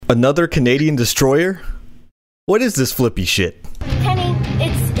Another Canadian destroyer? What is this flippy shit? Kenny,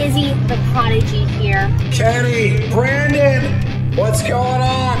 it's Izzy the Prodigy here. Kenny, Brandon, what's going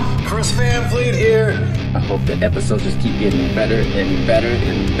on? Chris Van Fleet here. I hope the episodes just keep getting better and better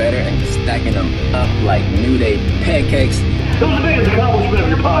and better and stacking them up like New Day pancakes. This is the biggest accomplishment of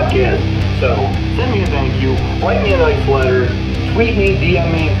your podcast. So send me a thank you, write me a nice letter, tweet me,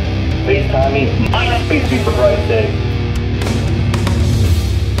 DM me, FaceTime me, MySpace me for Christ's sake.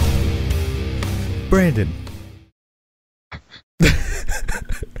 Brandon.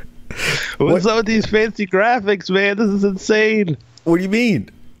 What's up with these fancy graphics, man? This is insane. What do you mean?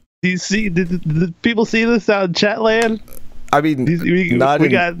 Do you see? Did people see this out in Chatland? I mean, not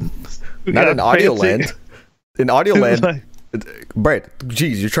in Audio Land. In Audio Land, Brett,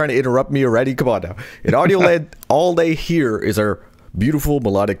 geez, you're trying to interrupt me already? Come on now. In Audio Land, all they hear is our beautiful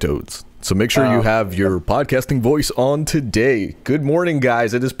melodic tones. So make sure you have your podcasting voice on today. Good morning,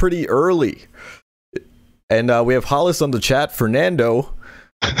 guys. It is pretty early. And we have Hollis on the chat, Fernando.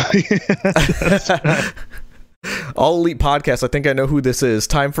 Yes, right. All Elite Podcast. I think I know who this is.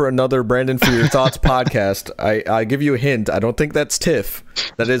 Time for another Brandon for Your Thoughts podcast. I give you a hint. I don't think that's Tiff.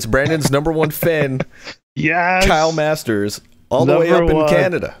 That is Brandon's number one fan. Yes. Kyle Masters, all the way up in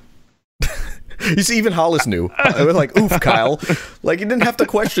Canada. You see, even Hollis knew. I was like, oof, Kyle. Like, you didn't have to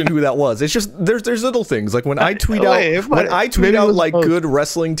question who that was. It's just there's little things. Like when I tweet out like good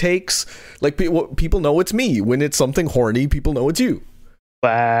wrestling takes, like people know it's me. When it's something horny, people know it's you.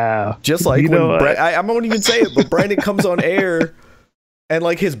 Wow. Just like when I won't even say it, but Brandon comes on air and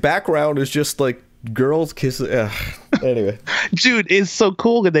like his background is just like girls kissing. Anyway, dude, it's so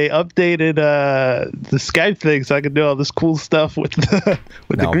cool that they updated the Skype thing so I can do all this cool stuff with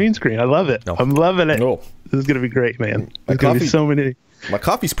the green screen. I love it. I'm loving it. No. This is gonna be great, man. There's gonna be so many. My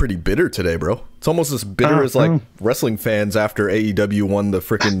coffee's pretty bitter today, bro. It's almost as bitter as like wrestling fans after AEW won the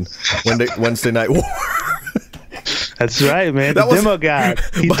freaking Wednesday Night War. That's right, man. The demo guy.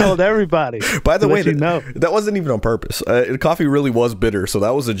 He told everybody. By the way, that wasn't even on purpose. The coffee really was bitter, so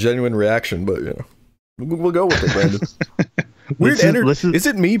that was a genuine reaction. But we'll go with it, Brandon. Weird energy. Is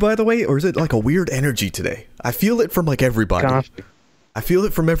it me, by the way, or is it like a weird energy today? I feel it from like everybody. Coffee. I feel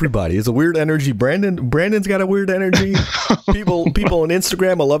it from everybody. It's a weird energy. Brandon's got a weird energy. People on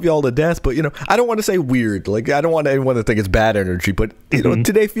Instagram, I love y'all to death, but I don't want to say weird. Like I don't want anyone to think it's bad energy, but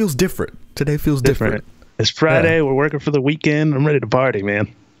today feels different. Today feels different. It's Friday. Yeah. We're working for the weekend. I'm ready to party,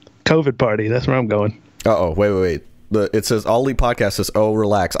 man. COVID party. That's where I'm going. Uh-oh. Wait. It says, All Elite Podcast says, oh,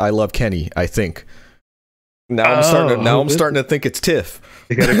 relax. I love Kenny, I think. Now I'm starting to think it's Tiff.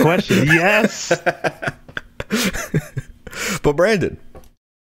 You got a question? Yes. But Brandon,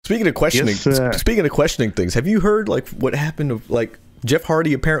 speaking of questioning things, have you heard like what happened of like Jeff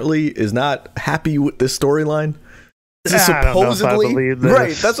Hardy apparently is not happy with this storyline? This is supposedly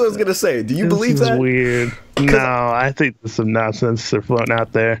right. That's what I was gonna say. Do you believe that? Weird. No, I think there's some nonsense they're floating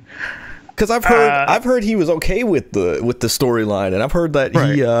out there. Because I've heard he was okay with the storyline, and I've heard that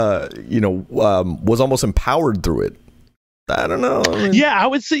he was almost empowered through it. I don't know. I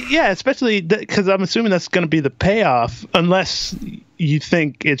would say especially because I'm assuming that's going to be the payoff, unless you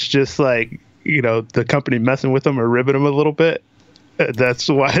think it's just like the company messing with him or ribbing him a little bit. That's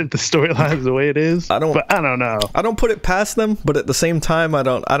why the storyline is the way it is. I don't know. I don't put it past them, but at the same time, I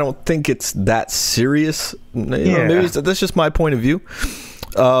don't think it's that serious. Maybe that's just my point of view.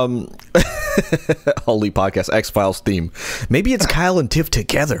 Holy Podcast X-Files theme. Maybe it's Kyle and Tiff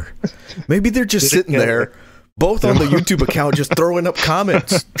together. Maybe they're just sitting there, both on the YouTube account, just throwing up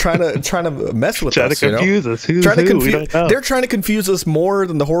comments, trying to mess with us. Trying to confuse us. They're trying to confuse us more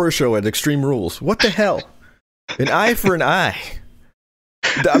than the horror show at Extreme Rules. What the hell? An eye for an eye.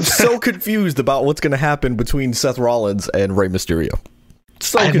 I'm so confused about what's going to happen between Seth Rollins and Rey Mysterio.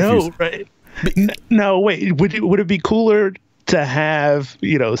 So confused. I know, right? No, wait. Would it be cooler to have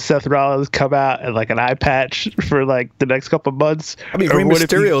Seth Rollins come out and like an eye patch for like the next couple of months? I mean, Rey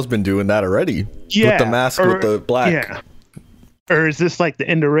Mysterio's been doing that already. Yeah, with the mask with the black. Yeah. Or is this like the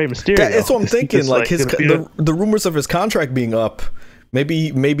end of Rey Mysterio? That's what I'm thinking. Like the rumors of his contract being up.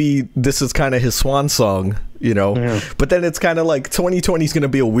 Maybe this is kind of his swan song, Yeah. But then it's kind of like 2020 is going to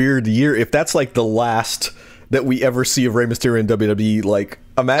be a weird year if that's like the last that we ever see of Rey Mysterio in WWE. Like,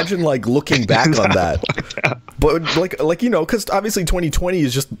 imagine like looking back on that. But because obviously 2020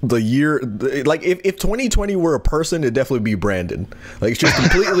 is just the year. Like, if 2020 were a person, it'd definitely be Brandon. Like, it's just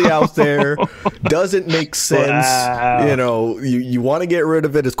completely out there, doesn't make sense. Wow. You want to get rid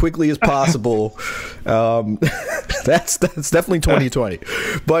of it as quickly as possible. That's definitely 2020.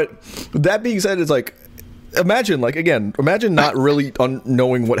 But that being said, it's like, imagine not really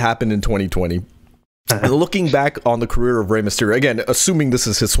knowing what happened in 2020. looking back on the career of Rey Mysterio, again, assuming this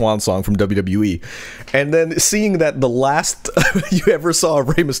is his swan song from WWE, and then seeing that the last you ever saw of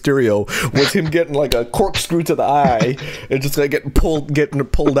Rey Mysterio was him getting like a corkscrew to the eye and just like getting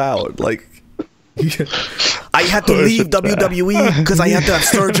pulled out. Like, I had to leave WWE because I had to have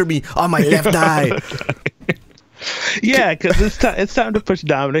surgery on my left eye. Yeah, because it's time to push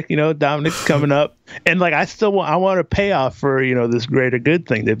Dominic. Dominic's coming up, and like I want a payoff for this greater good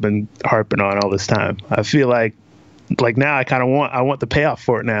thing they've been harping on all this time. I feel like now I kind of want the payoff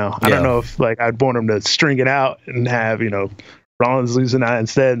for it now. I don't know if like I'd want him to string it out and have Rollins losing that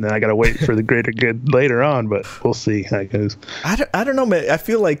instead, and then I got to wait for the greater good later on. But we'll see how it goes. I don't know, man. I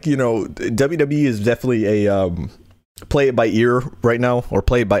feel like WWE is definitely a play it by ear right now, or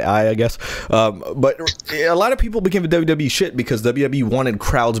play it by eye, I guess. But a lot of people became WWE shit because WWE wanted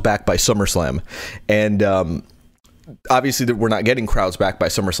crowds back by SummerSlam, and obviously we're not getting crowds back by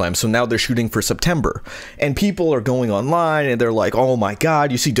SummerSlam, so now they're shooting for September, and people are going online and they're like, oh my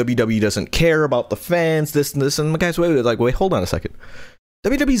god, you see, WWE doesn't care about the fans, this and this, and the guys, wait, hold on a second.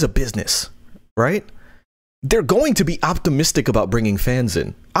 WWE's a business, right? They're going to be optimistic about bringing fans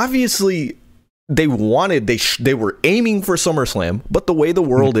in. Obviously they were aiming for SummerSlam, but the way the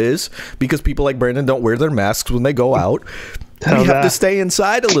world is, because people like Brandon don't wear their masks when they go out, we have to stay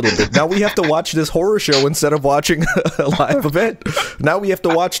inside a little bit. Now we have to watch this horror show instead of watching a live event. Now we have to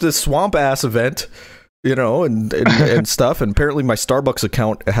watch this swamp ass event, and stuff. And apparently my Starbucks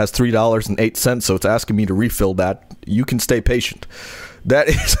account has $3.08, so it's asking me to refill that. You can stay patient. That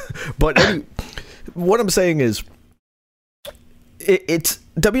is, but what I'm saying is, it's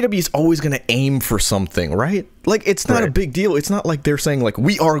WWE is always going to aim for something, right? Like, it's not a big deal. It's not like they're saying like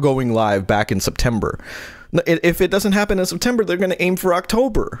we are going live back in September. If it doesn't happen in September, they're going to aim for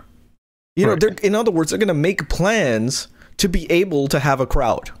October. In other words, they're going to make plans to be able to have a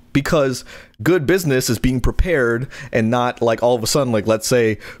crowd, because good business is being prepared, and not like all of a sudden, like, let's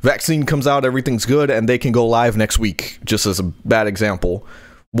say vaccine comes out, everything's good, and they can go live next week, just as a bad example.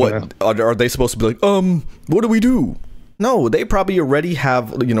 Are they supposed to be like, what do we do? No, they probably already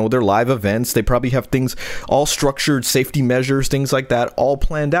have, their live events. They probably have things all structured, safety measures, things like that, all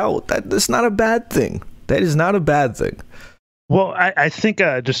planned out. That's not a bad thing. That is not a bad thing. Well, I think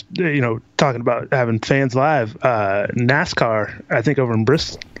just, talking about having fans live, NASCAR, I think over in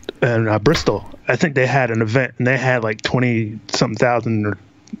Bristol, I think they had an event and they had like 20-something thousand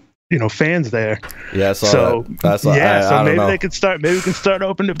fans there. Yeah, so maybe they could start. Maybe we can start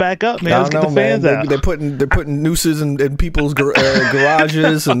opening it back up. Man, let's get the fans out. They're putting nooses in people's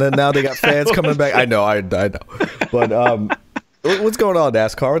garages, and then now they got fans coming back. I know. But what's going on,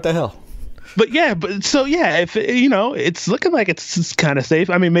 NASCAR? What the hell? But if it's looking like it's kind of safe.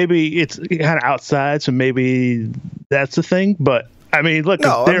 I mean, maybe it's kind of outside, so maybe that's the thing. But I mean, look,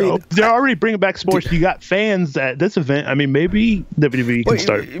 they're already bringing back sports. You got fans at this event. I mean, maybe WWE can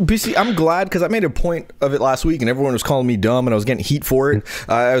start. BC, I'm glad, because I made a point of it last week, and everyone was calling me dumb, and I was getting heat for it.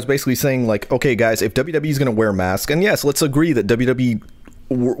 I was basically saying, like, okay, guys, if WWE is going to wear masks, and yes, let's agree that WWE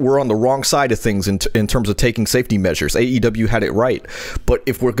we're on the wrong side of things in terms of taking safety measures. AEW had it right, but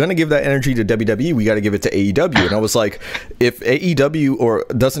if we're going to give that energy to WWE, we got to give it to AEW. And I was like, if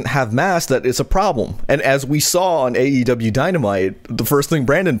AEW doesn't have masks, that is a problem. And as we saw on AEW Dynamite, the first thing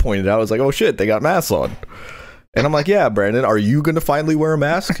Brandon pointed out was like, oh shit, they got masks on. And I'm like, yeah, Brandon, are you going to finally wear a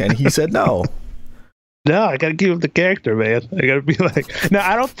mask? And he said no. No, I gotta keep up the character, man. I gotta be like, no,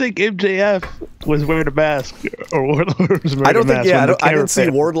 I don't think MJF was wearing a mask, or Wardlow was wearing a mask. I didn't see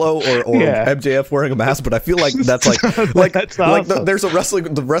Wardlow or MJF wearing a mask, but I feel like that's like that's awesome. There's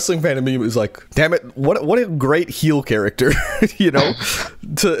the wrestling fan in me was like, damn it, what a great heel character,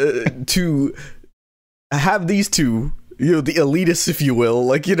 to have these two, the elitists, if you will,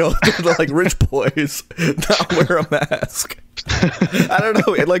 like, the like rich boys not wear a mask. I don't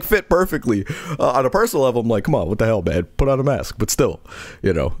know, it like fit perfectly. On a personal level, I'm like, come on, what the hell, man, put on a mask. But still,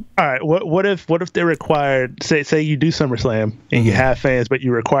 all right, what if they're required, say you do SummerSlam and you have fans, but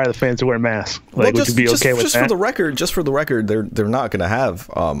you require the fans to wear masks, like, would you be okay with that? Just for the record, they're not gonna have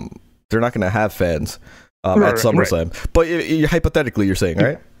fans at SummerSlam, right. But hypothetically, you're saying,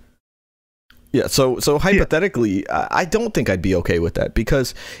 right? Yeah, so hypothetically, I don't think I'd be okay with that,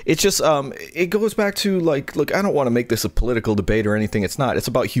 because it's just it goes back to, like, look, I don't want to make this a political debate or anything. It's not. It's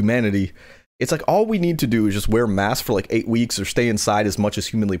about humanity. It's like, all we need to do is just wear masks for like 8 weeks, or stay inside as much as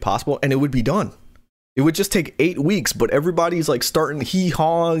humanly possible, and it would be done. It would just take 8 weeks, but everybody's like starting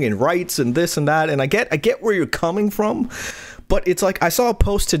hee-hawing and rights and this and that, and I get where you're coming from. But it's like, I saw a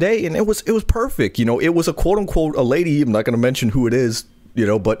post today, and it was perfect. It was a quote unquote a lady. I'm not going to mention who it is.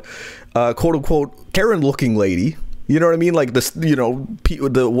 But quote unquote Karen looking lady, You know what I mean? Like this,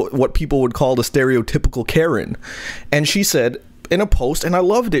 what people would call the stereotypical Karen. And she said in a post, and I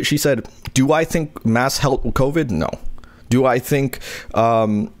loved it, she said, do I think masks help with COVID? No. Do I think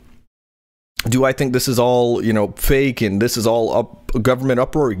this is all, fake and this is all government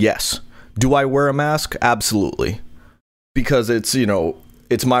uproar? Yes. Do I wear a mask? Absolutely. Because it's,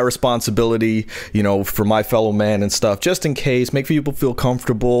 it's my responsibility, for my fellow man and stuff, just in case, make people feel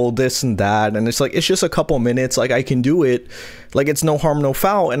comfortable, this and that. And it's like, it's just a couple minutes. Like, I can do it. Like, it's no harm, no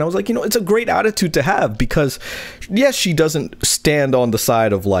foul. And I was like, it's a great attitude to have, because yes, she doesn't stand on the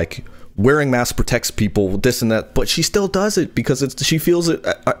side of like wearing masks protects people, this and that, but she still does it because she feels it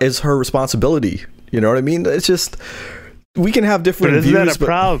is her responsibility. You know what I mean? It's just, we can have different views. But isn't that a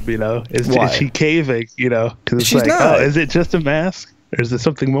problem, Is she caving, because it's she's like, not. Is it just a mask? Or is it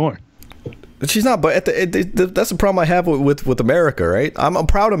something more? She's not, but that's the problem I have with America, right? I'm a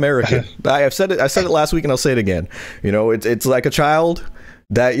proud American. I said it last week and I'll say it again. It's like a child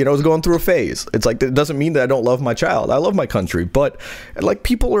that, is going through a phase. It's like, it doesn't mean that I don't love my child. I love my country. But like,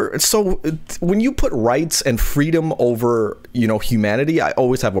 people are so, when you put rights and freedom over, humanity, I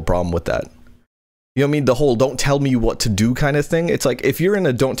always have a problem with that. You know what I mean? The whole don't tell me what to do kind of thing. It's like, if you're in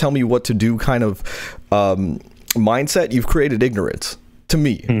a don't tell me what to do kind of mindset, you've created ignorance. To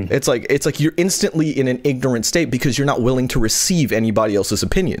me, it's like you're instantly in an ignorant state because you're not willing to receive anybody else's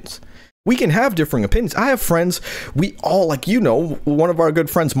opinions. We can have differing opinions. I have friends, we all, like, one of our good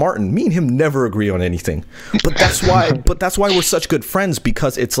friends, Martin, me and him never agree on anything. But that's why we're such good friends,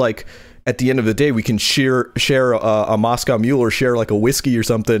 because it's like, at the end of the day, we can share a Moscow Mule, or share like a whiskey or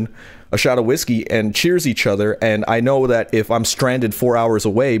something, a shot of whiskey, and cheers each other. And I know that if I'm stranded 4 hours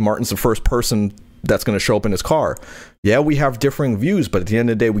away, Martin's the first person that's going to show up in his car. Yeah, we have differing views, but at the end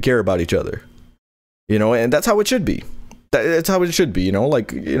of the day, we care about each other. And that's how it should be. That's how it should be.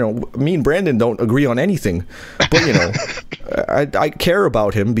 Me and Brandon don't agree on anything, but I care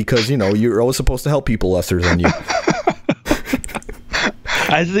about him because you're always supposed to help people lesser than you.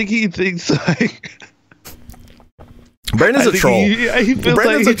 I think he thinks like Brandon's a troll.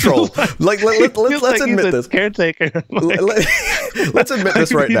 Brandon's a troll. Let's admit this. Caretaker. Let's admit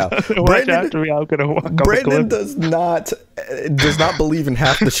this right now. Brandon does not believe in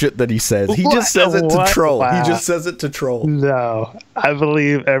half the shit that he says. He just says it to troll. Wow. He just says it to troll. No, I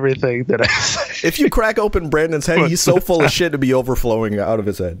believe everything that I say. If you crack open Brandon's head, he's so full of shit to be overflowing out of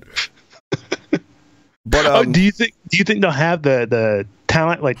his head. But do you think they'll have the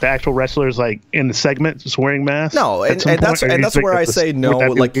talent, like the actual wrestlers, like in the segment, just wearing masks? No, and that's where I say no.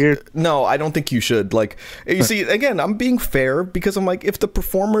 Like, no, I don't think you should. Like, you see, again, I'm being fair because I'm like, if the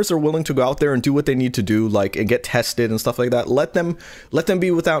performers are willing to go out there and do what they need to do, like, and get tested and stuff like that, let them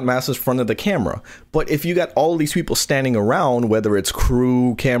be without masks in front of the camera. But if you got all these people standing around, whether it's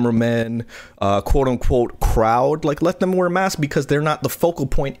crew, cameramen, quote unquote crowd, like, let them wear masks because they're not the focal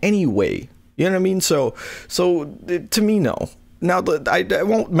point anyway. You know what I mean? So to me, no. Now, I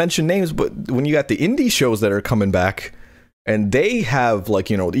won't mention names, but when you got the indie shows that are coming back, and they have,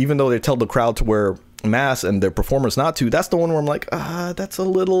 like, even though they tell the crowd to wear masks and their performers not to, that's the one where I'm like, that's a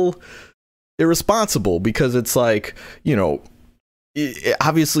little irresponsible, because it's like,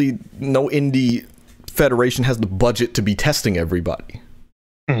 obviously no indie federation has the budget to be testing everybody.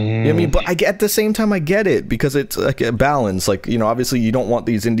 You know what I mean? But at the same time, I get it, because it's like a balance. Like, obviously you don't want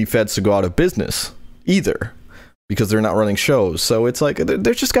these indie feds to go out of business either, because they're not running shows. So it's like,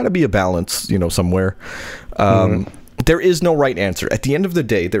 there's just got to be a balance, somewhere. There is no right answer. At the end of the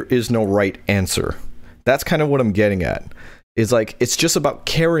day, there is no right answer. That's kind of what I'm getting at. Is like, it's just about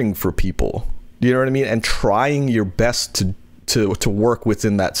caring for people. You know what I mean? And trying your best to work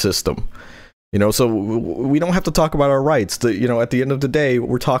within that system. So we don't have to talk about our rights. At the end of the day,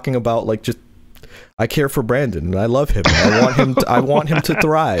 we're talking about, like, just, I care for Brandon and I love him. And I want him to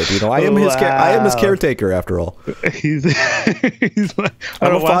thrive. I am his caretaker, after all.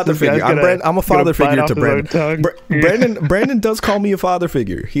 I'm a father figure. I'm a father figure to Brandon. Brandon does call me a father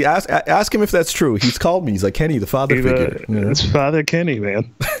figure. He ask him if that's true. He's called me. He's like, Kenny, the father figure. It's Father Kenny,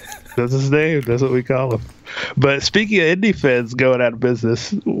 man. That's his name. That's what we call him. But speaking of indie feds going out of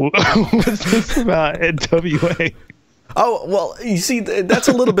business, what's this about NWA? Oh, well, you see, that's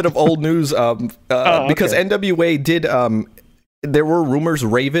a little bit of old news, because NWA did, there were rumors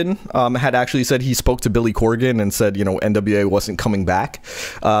Raven had actually said he spoke to Billy Corgan and said, NWA wasn't coming back.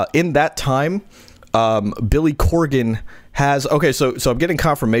 In that time, Billy Corgan has, so I'm getting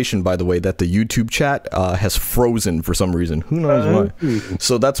confirmation, by the way, that the YouTube chat has frozen for some reason. Who knows why?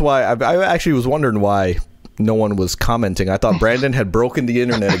 So that's why I actually was wondering why no one was commenting. I thought Brandon had broken the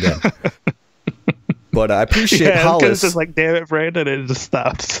internet again. But I appreciate Hollis. It's just like, damn it, Brandon, and it just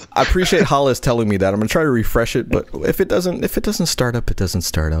stops. I appreciate Hollis telling me that. I'm gonna try to refresh it, but if it doesn't start up, it doesn't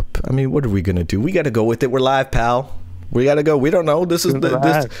start up. I mean, what are we gonna do? We got to go with it. We're live, pal. We got to go. We don't know. This is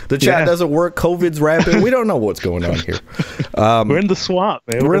the chat doesn't work. COVID's rampant. We don't know what's going on here. We're in the swamp,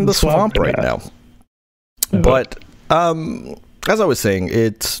 man. We're in the swamp right now. But as I was saying,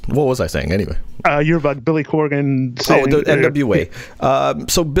 what was I saying anyway? You're about Billy Corgan saying... the NWA.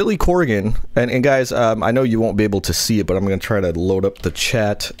 So Billy Corgan, and guys, I know you won't be able to see it, but I'm going to try to load up the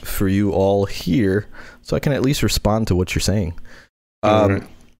chat for you all here so I can at least respond to what you're saying.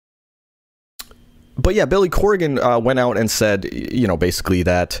 But yeah, Billy Corgan went out and said, basically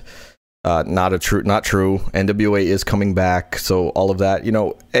that not true. NWA is coming back, so all of that,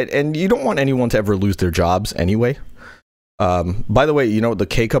 and you don't want anyone to ever lose their jobs anyway. By the way, the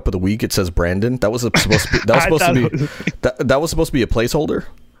K Cup of the week, it says Brandon. That was supposed to be that was supposed to be a placeholder,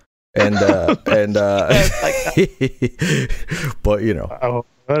 and but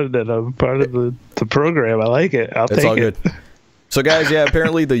I'm part of the program. I like it. I'll take it. It's all good. So guys, yeah,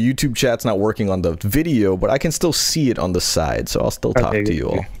 apparently the YouTube chat's not working on the video, but I can still see it on the side, so I'll still talk to you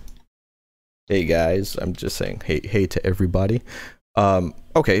all. Hey guys, I'm just saying hey to everybody.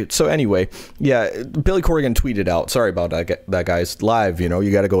 Okay, so anyway, yeah, Billy Corgan tweeted out, sorry about that guys, live, you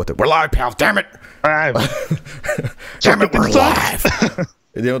got to go with it. We're live, pal, damn it. Live. Damn it, we're live.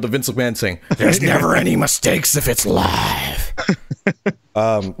 The Vince McMahon saying, there's never any mistakes if it's live.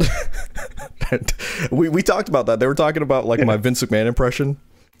 We talked about that. They were talking about my Vince McMahon impression.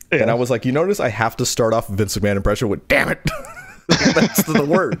 Yeah. And I was like, you notice I have to start off Vince McMahon impression with damn it. That's the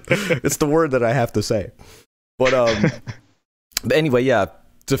word. It's the word that I have to say. But anyway, yeah,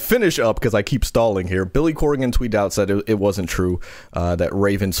 to finish up, because I keep stalling here, Billy Corgan tweeted out, said it wasn't true, that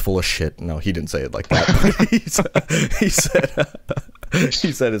Raven's full of shit. No, he didn't say it like that. He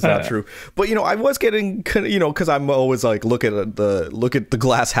said it's not true. But I was getting, because I'm always like look at the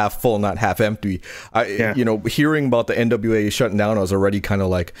glass half full, not half empty. Hearing about the NWA shutting down, I was already kind of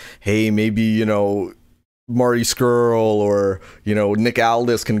like, hey, maybe Marty Scurll or Nick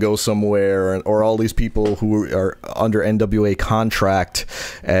Aldis can go somewhere, or all these people who are under NWA contract,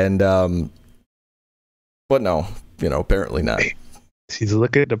 and but no, apparently not. He's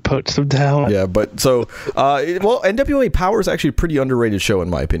looking to poach some talent. Yeah, but so NWA Power is actually a pretty underrated show in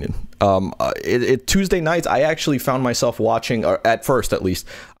my opinion. Tuesday nights I actually found myself watching, or at first at least,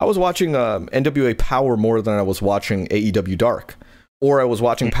 I was watching NWA Power more than I was watching AEW Dark, or I was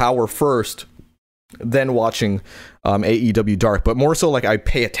watching Power first, then watching AEW Dark, but more so I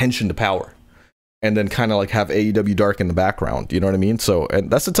pay attention to Power and then kind of have AEW Dark in the background, you know what I mean? So, and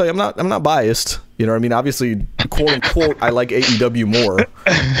that's to tell you, I'm not biased, you know what I mean? Obviously, quote unquote, I like AEW more,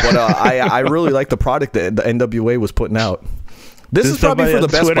 but I really like the product that the NWA was putting out. This is probably for the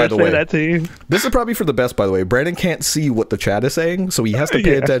best, by the way. This is probably for the best, by the way. Brandon can't see what the chat is saying, so he has to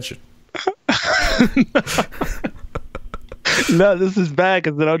pay attention. No, this is bad,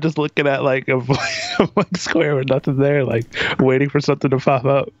 because then I'm just looking at a blank square with nothing there, waiting for something to pop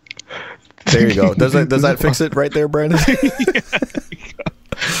up. There you go. Does that fix it right there, Brandon?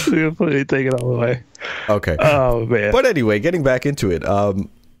 Completely take it all away. Okay. Oh man. But anyway, getting back into it.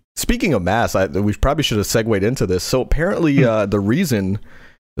 Speaking of masks, we probably should have segued into this. So apparently, the reason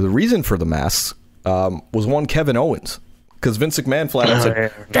for the masks was one Kevin Owens, because Vince McMahon flat out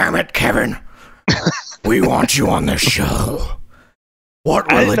said, "Damn it, Kevin, we want you on the show. What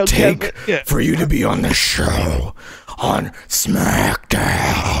will it take for you to be on the show on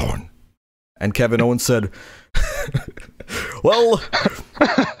SmackDown?" And Kevin Owens said, well,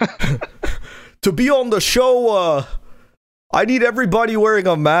 to be on the show, I need everybody wearing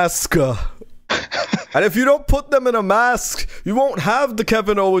a mask. And if you don't put them in a mask, you won't have the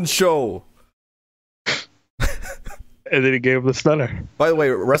Kevin Owens show. And then he gave him the stunner. By the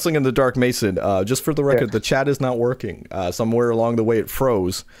way, Wrestling in the Dark Mason, just for the record, the chat is not working. Somewhere along the way it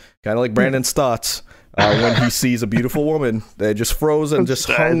froze. Kind of like Brandon's thoughts. When he sees a beautiful woman, they just froze and just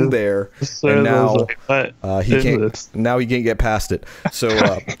hung there, and now he can't get past it.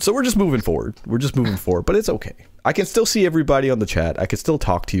 So we're just moving forward. But it's okay. I can still see everybody on the chat. I can still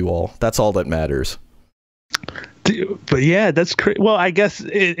talk to you all. That's all that matters. But yeah, that's crazy. Well, I guess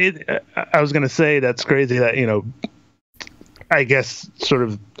I was gonna say that's crazy that I guess sort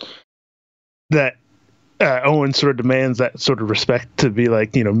of that. Owen sort of demands that sort of respect to be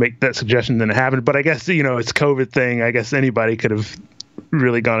make that suggestion, then it happened. But I guess, it's COVID thing. I guess anybody could have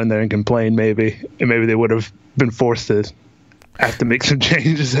really gone in there and complained maybe, and maybe they would have been forced to have to make some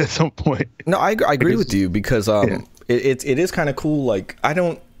changes at some point. No, I agree with you, because it is kind of cool. I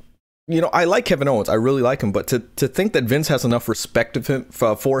don't, I like Kevin Owens. I really like him. But to think that Vince has enough respect of him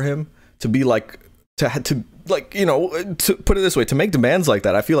for him to be to like, you know, to put it this way, to make demands like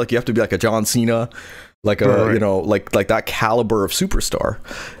that, I feel like you have to be like a John Cena, like a, you know, like that caliber of superstar.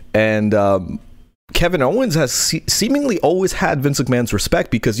 And Kevin Owens has seemingly always had Vince McMahon's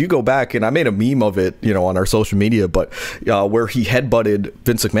respect, because you go back, and I made a meme of it, you know, on our social media, but where he headbutted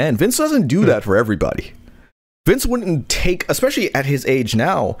Vince McMahon. Vince doesn't do that for everybody. Vince wouldn't take, especially at his age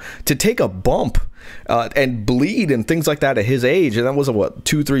now, to take a bump and bleed and things like that at his age. And that was, what,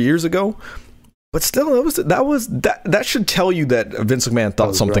 2-3 years ago? But still, that should tell you that Vince McMahon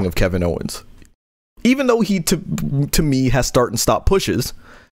thought something of Kevin Owens. Even though he, to me, has start and stop pushes,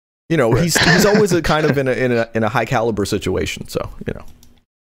 you know, he's always a kind of in a high caliber situation. So, you know.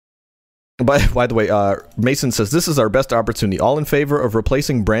 By the way, Mason says this is our best opportunity. All in favor of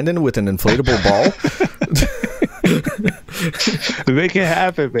replacing Brandon with an inflatable ball? Make it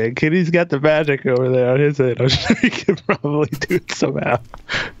happen, man. Kitty's got the magic over there on his end. I'm sure he can probably do it somehow.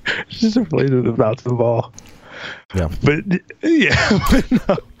 Just replace it with the ball. Yeah.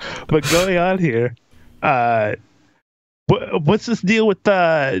 But going on here, what's this deal with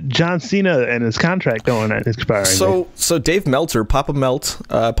John Cena and his contract going and expiring? So Dave Meltzer, Papa Melt,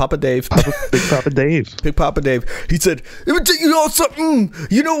 Papa Dave, Big Papa Dave, he said, "Let me tell you all something.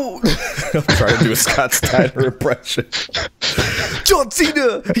 You know," I'm trying to do a Scott Steiner impression. John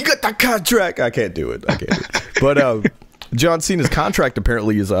Cena, he got that contract. I can't do it. But John Cena's contract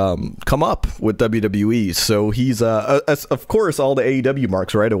apparently is come up with WWE, so he's of course all the AEW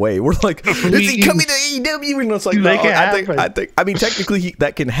marks right away. We're like, is he coming to AEW? And it's like, no, I think I mean technically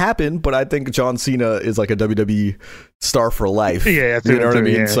that can happen, but I think John Cena is like a WWE star for life. Yeah, you know what I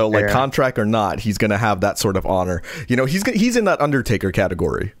mean. So like contract or not, he's gonna have that sort of honor. You know, he's in that Undertaker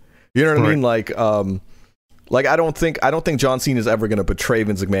category. You know what I mean? Like I don't think John Cena is ever gonna betray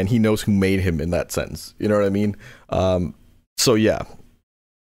Vince McMahon. He knows who made him in that sense. You know what I mean? So yeah,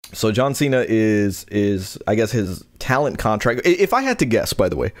 so John Cena is I guess his talent contract. If I had to guess, by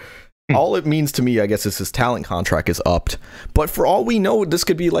the way, all it means to me, I guess, is his talent contract is upped. But for all we know, this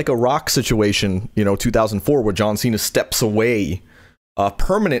could be like a Rock situation, you know, 2004, where John Cena steps away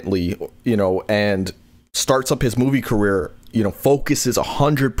permanently, you know, and starts up his movie career. You know, focuses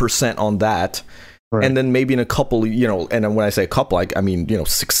 100% on that. Right. And then maybe in a couple, you know, and when I say a couple, I mean, you know,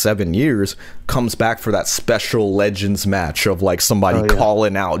 6-7 years, comes back for that special Legends match of like somebody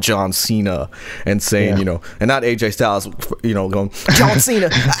calling out John Cena and saying, you know, and not AJ Styles, you know, going, John Cena,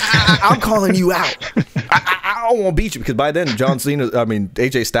 I'm calling you out. I don't want to beat you, because by then John Cena, I mean,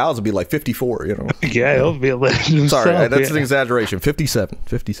 AJ Styles will be like 54, you know. Yeah, he'll be a legend. Sorry, that's an exaggeration. 57.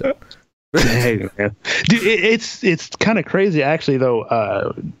 Hey, man. Dude, it's kind of crazy, actually,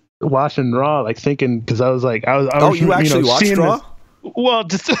 though. Watching Raw, like thinking, because I was you actually watched Raw? Well,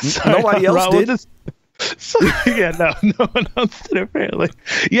 just nobody else did. No one else did, apparently.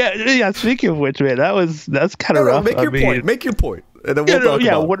 Yeah. Speaking of which, man, that's kind of rough. Make your point. And then we'll talk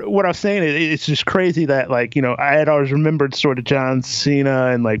about what I'm saying is, it's just crazy that, like, you know, I had always remembered sort of John Cena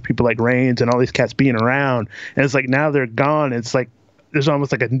and like people like Reigns and all these cats being around, and it's like now they're gone. It's like there's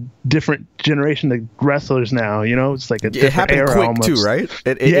almost like a different generation of wrestlers now, you know. It's like a different era. It happened quick too, right?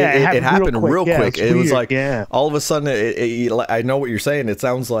 It happened real quick. It was like all of a sudden, I know what you're saying. It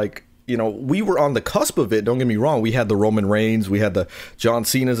sounds like, you know, we were on the cusp of it. Don't get me wrong. We had the Roman Reigns, we had the John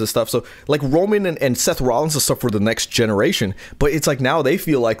Cena's and stuff. So like Roman and Seth Rollins and stuff were the next generation. But it's like now they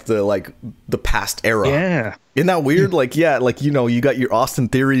feel like the past era. Yeah. Isn't that weird? Like, yeah, like, you know, you got your Austin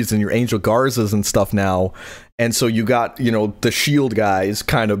Theories and your Angel Garzas and stuff now. And so you got, you know, the Shield guys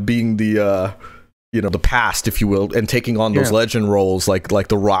kind of being the, you know, the past, if you will, and taking on those legend roles like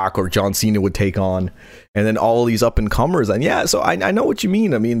The Rock or John Cena would take on. And then all these up and comers. And yeah, so I know what you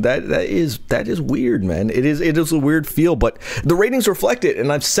mean. I mean, that is weird, man. It is a weird feel, but the ratings reflect it.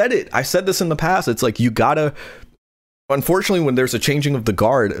 And I've said this in the past. It's like, you gotta, unfortunately, when there's a changing of the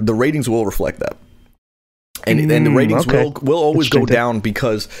guard, the ratings will reflect that. And the ratings will always go down,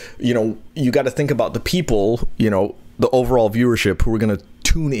 because, you know, you got to think about the people, you know, the overall viewership who are going to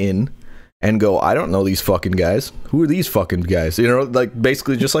tune in and go, I don't know these fucking guys. Who are these fucking guys? You know, like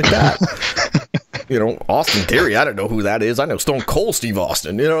basically just like that. You know, Austin Theory, I don't know who that is. I know Stone Cold Steve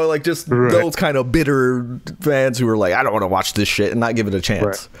Austin. You know, like just those kind of bitter fans who are like, I don't want to watch this shit, and not give it a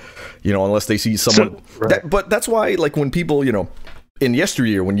chance. You know, unless they see someone. But that's why, like, when people, you know, in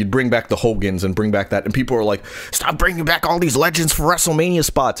yesteryear, when you'd bring back the Hogans and bring back that, and people are like, stop bringing back all these legends for WrestleMania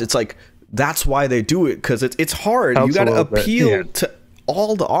spots. It's like, that's why they do it, because it's hard. You got to appeal to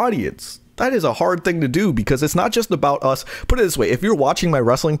all the audience. That is a hard thing to do, because it's not just about us. Put it this way: if you're watching my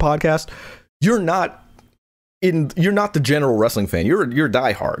wrestling podcast, you're not the general wrestling fan. You're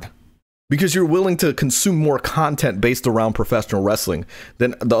diehard, because you're willing to consume more content based around professional wrestling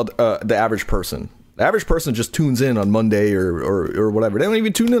than the average person. The average person just tunes in on Monday or whatever. They don't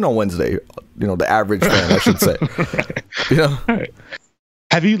even tune in on Wednesday. You know, the average fan, I should say. Right. You know? Right.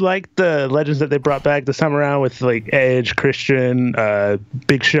 Have you liked the legends that they brought back this time around with like Edge, Christian,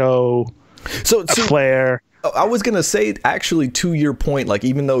 Big Show, Flair? I was going to say, actually, to your point, like,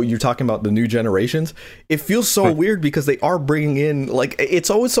 even though you're talking about the new generations, it feels so weird because they are bringing in, like,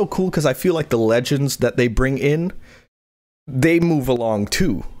 it's always so cool because I feel like the legends that they bring in, they move along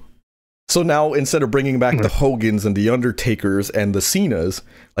too. So now, instead of bringing back the Hogans and the Undertakers and the Cenas,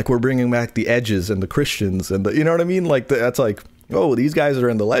 like, we're bringing back the Edges and the Christians and the, you know what I mean? Like, that's like, oh, these guys are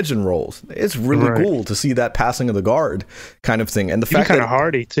in the legend roles. It's really cool to see that passing of the guard kind of thing. And the fact kind that of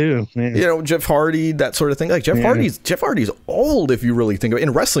Hardy too, man. You know, Jeff Hardy, that sort of thing. Like Jeff Hardy's old if you really think of it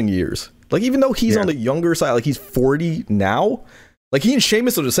in wrestling years. Like even though he's on the younger side, like he's 40 now, like he and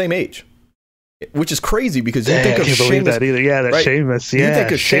Sheamus are the same age. Which is crazy because you think of Sheamus. That either. Yeah, that's Sheamus. Yeah, you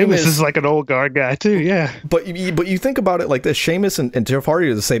think of Sheamus is like an old guard guy too. Yeah, but you think about it like this: Sheamus and Jeff Hardy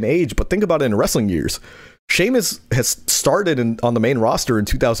are the same age. But think about it in wrestling years. Sheamus has started on the main roster in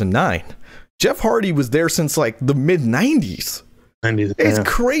 2009. Jeff Hardy was there since like the mid 90s. It's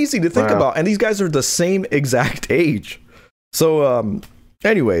crazy to think about, and these guys are the same exact age. So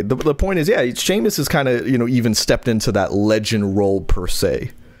anyway, the point is, Sheamus has kind of even stepped into that legend role per se.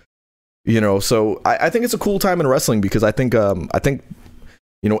 So I think it's a cool time in wrestling because I think and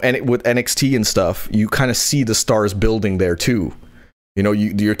with NXT and stuff, you kind of see the stars building there too.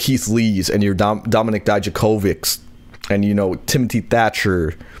 Your Keith Lees and your Dominic Dijakovics and Timothy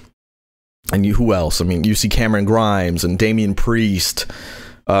Thatcher and who else? I mean, you see Cameron Grimes and Damian Priest.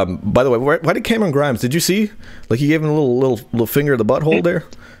 By the way, why did Cameron Grimes? Did you see? Like he gave him a little finger to the butthole there.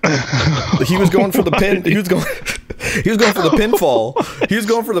 He was going for the pin. He was going for the pinfall. He was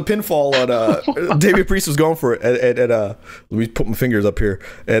going for the pinfall on Damian Priest was going for it. And let me put my fingers up here.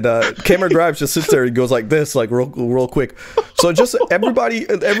 And Cameron Grimes just sits there. He goes like this, like real quick. So just everybody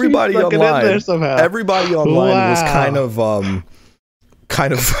online was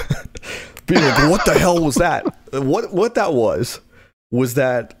kind of being like, what the hell was that? What that was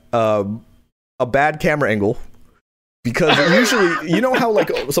that a bad camera angle. Because usually, you know how like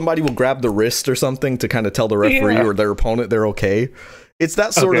somebody will grab the wrist or something to kind of tell the referee or their opponent they're okay. It's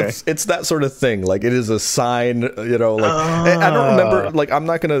that sort of thing. Like it is a sign, like I don't remember. Like I'm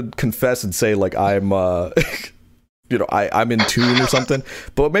not gonna confess and say like I'm, I'm in tune or something.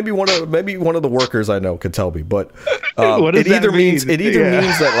 But maybe one of the workers I know could tell me. But it either means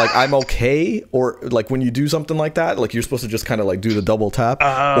that like I'm okay, or like when you do something like that, like you're supposed to just kind of like do the double tap,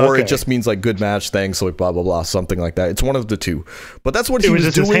 or it just means like good match, thanks, like blah blah blah, something like that. It's one of the two. But that's what he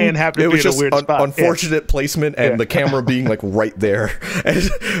was doing. His hand happened to be in a weird spot. Unfortunate placement and the camera being like right there. And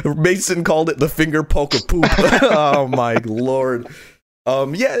Mason called it the finger poke of poop. Oh my lord. I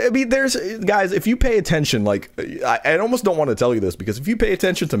mean, there's guys, if you pay attention, like I almost don't want to tell you this because if you pay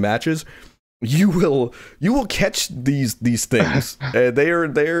attention to matches, you will catch these things. And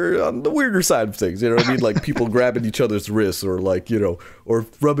they're on the weirder side of things. You know what I mean? Like people grabbing each other's wrists, or like or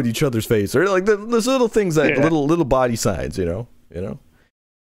rubbing each other's face, or like those little things that little body signs. Brandon's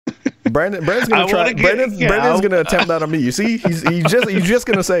gonna try. Brandon's gonna attempt that on me. You see, he's just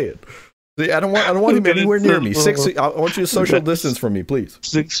gonna say it. I don't want him anywhere near me. 6 feet. I want you to social distance from me, please.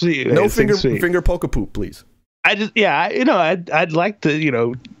 6 feet. No finger poke a poop, please. I'd like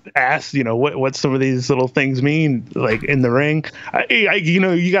to ask what some of these little things mean, like in the ring.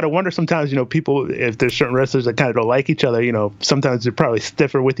 You got to wonder sometimes, people, if there's certain wrestlers that kind of don't like each other, sometimes they're probably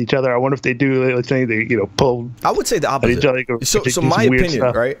stiffer with each other. I wonder if they do, let's say they pull. I would say the opposite. Each other, so my opinion,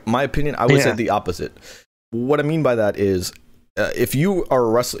 right? My opinion, I would say the opposite. What I mean by that is, if you are a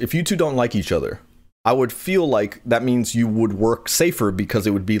wrestler, if you two don't like each other, I would feel like that means you would work safer because it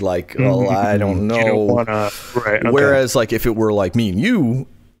would be like, well, I don't know. You don't wanna, right, okay. Whereas like if it were like me and you,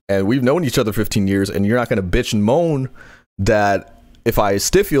 and we've known each other 15 years, and you're not going to bitch and moan that if I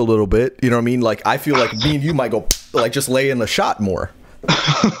stiff you a little bit, you know what I mean? Like I feel like me and you might go like just lay in the shot more. You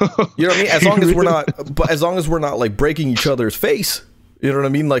know what I mean? As long as we're not like breaking each other's face, you know what I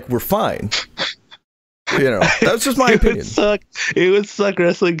mean? Like we're fine. That's just my opinion. It would suck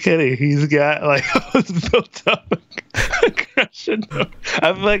wrestling Kenny. He's got like built up aggression. I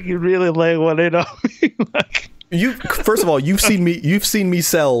feel like you really lay one in on me. First of all, you've seen me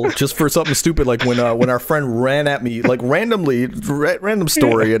sell just for something stupid, like when our friend ran at me like randomly, random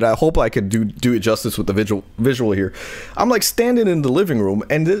story, and I hope I could do it justice with the visual here. I'm like standing in the living room,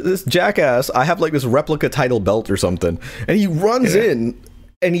 and this jackass, I have like this replica title belt or something, and he runs in.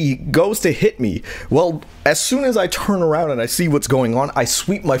 and he goes to hit me. Well, as soon as I turn around and I see what's going on, I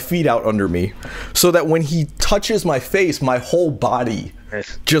sweep my feet out under me so that when he touches my face, my whole body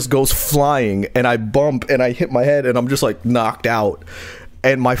just goes flying, and I bump and I hit my head, and I'm just like knocked out.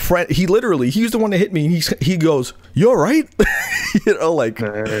 And my friend, he's the one that hit me, and he goes, "You all right?" You know, like,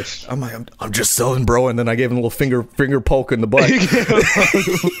 nice. I'm like, I'm just selling, bro. And then I gave him a little finger poke in the butt.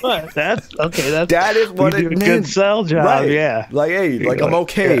 That's okay. That is what it means. Good sell job, right. Yeah. Like, hey, like, I'm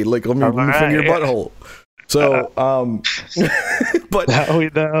okay. Yeah. Like, let me finger your butthole. So, but now we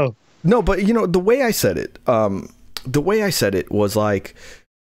know. No, but you know, the way I said it was like,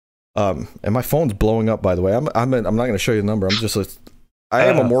 and my phone's blowing up, by the way. I'm not going to show you the number. I'm just I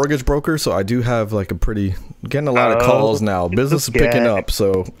am a mortgage broker, so I do have like getting a lot of calls now. Business is picking up,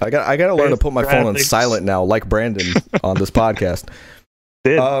 so I got to learn to put my phone on silent now, like Brandon on this podcast.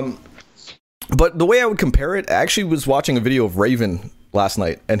 But the way I would compare it, I actually was watching a video of Raven last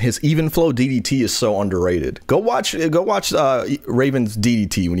night, and his even flow DDT is so underrated. Go watch Raven's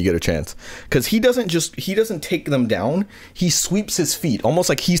DDT when you get a chance, because he doesn't take them down. He sweeps his feet almost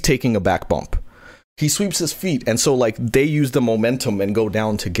like he's taking a back bump. He sweeps his feet, and so like they use the momentum and go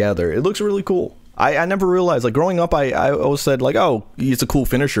down together. It looks really cool. I never realized, like, growing up, I always said like, oh, he's a cool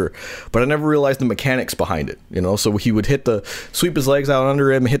finisher, but I never realized the mechanics behind it, you know. So he would sweep his legs out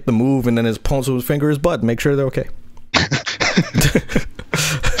under him, hit the move, and then his opponent would finger his butt and make sure they're okay.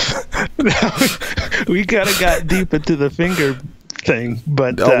 We kind of got deep into the finger thing,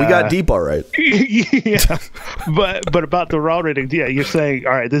 but we got deep, all right. Yeah, but about the raw ratings, yeah, you're saying,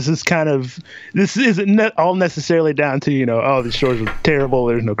 all right, this isn't all necessarily down to, you know, oh, the shows are terrible,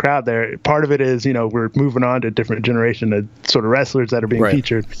 there's no crowd there. Part of it is, you know, we're moving on to a different generation of sort of wrestlers that are being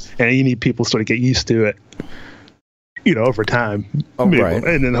featured, and you need people sort of get used to it, you know, over time. Right.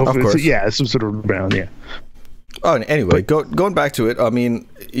 And then hopefully, some sort of rebound, yeah. Oh, and anyway, going back to it, I mean,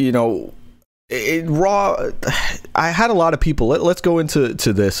 you know, Raw, I had a lot of people. Let's go into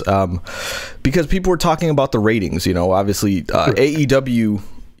this because people were talking about the ratings. You know, obviously AEW.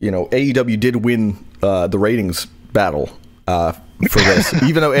 You know, AEW did win the ratings battle for this,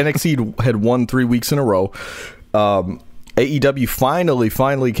 even though NXT had won 3 weeks in a row. AEW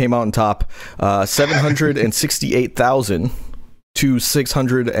finally came out on top, 768,000 to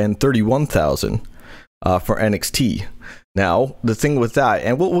 631,000 for NXT. Now, the thing with that,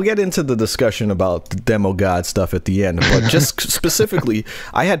 and we'll get into the discussion about the Demo God stuff at the end, but just specifically,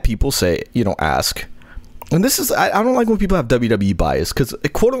 I had people ask, and this is, I don't like when people have WWE bias, because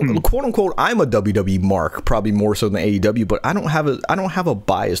quote unquote, I'm a WWE mark, probably more so than AEW, but I don't have a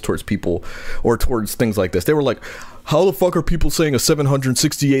bias towards people or towards things like this. They were like, how the fuck are people saying a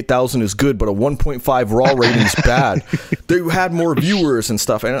 768,000 is good, but a 1.5 Raw rating is bad? They had more viewers and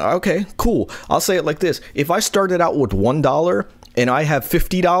stuff. And okay, cool. I'll say it like this. If I started out with $1 and I have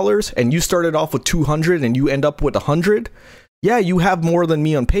 $50 and you started off with $200 and you end up with $100, yeah, you have more than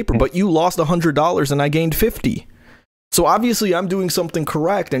me on paper, but you lost $100 and I gained $50. So obviously I'm doing something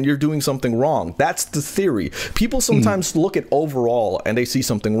correct and you're doing something wrong. That's the theory. People sometimes look at overall and they see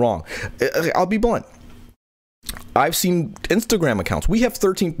something wrong. I'll be blunt. I've seen Instagram accounts. We have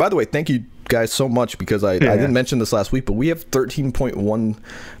 13. By the way, thank you guys so much, because I didn't mention this last week, but we have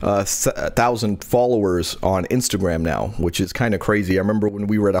 13.1 thousand followers on Instagram now, which is kind of crazy. I remember when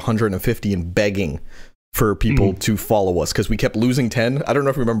we were at 150 and begging for people to follow us because we kept losing 10. I don't know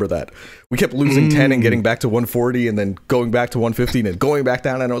if you remember that. We kept losing 10 and getting back to 140 and then going back to 150 and then going back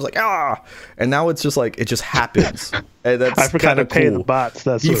down, and I was like, and now it's just like, it just happens. And that's I forgot to pay the bots.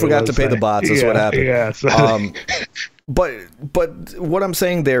 You forgot to pay the bots. That's what happened. Yeah, but what I'm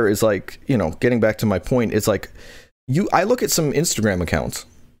saying there is, like, you know, getting back to my point, it's like I look at some Instagram accounts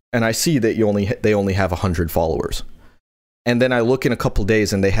and I see that they only have 100 followers. And then I look in a couple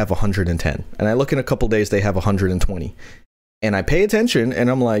days and they have 110. And I look in a couple days, they have 120. And I pay attention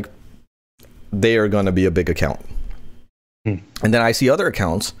and I'm like, they are going to be a big account. And then I see other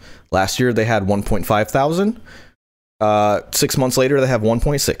accounts. Last year they had 1.5 thousand. 6 months later, they have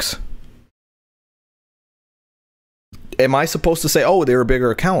 1.6. Am I supposed to say, oh, they're a bigger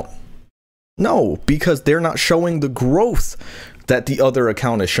account? No, because they're not showing the growth that the other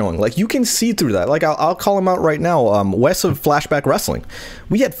account is showing. Like, you can see through that. Like, I'll call him out right now. Wes of Flashback Wrestling.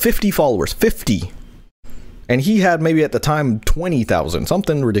 We had 50 followers. 50. And he had maybe at the time 20,000,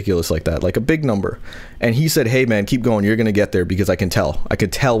 something ridiculous like that, like a big number. And he said, hey man, keep going. You're going to get there, because I can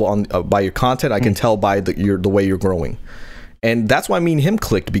tell on by your content. I can tell by the way you're growing. And that's why me and him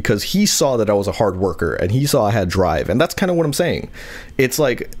clicked, because he saw that I was a hard worker and he saw I had drive. And that's kind of what I'm saying. It's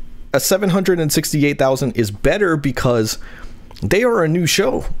like a 768,000 is better because they are a new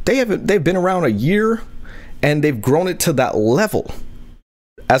show. They've been around a year and they've grown it to that level.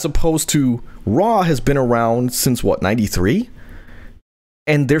 as opposed to Raw has been around since what, 93?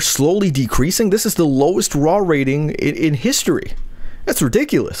 And they're slowly decreasing. This is the lowest Raw rating in history. That's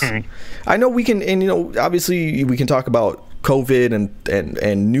ridiculous. I know we can, and obviously we can talk about COVID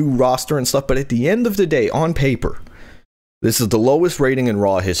and new roster and stuff, but at the end of the day, on paper, this is the lowest rating in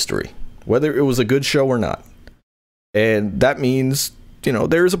Raw history, whether it was a good show or not. And that means,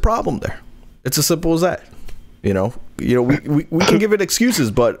 there is a problem there. It's as simple as that. We can give it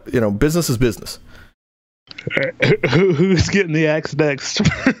excuses, but business is business. Who's getting the axe next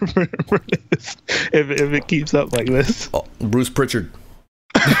for this, if it keeps up like this? Oh, Bruce Pritchard.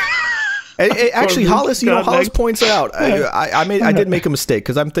 Actually, Hollis, Hollis points out. I did make a mistake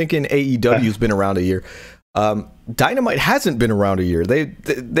because I'm thinking AEW's been around a year. Dynamite hasn't been around a year.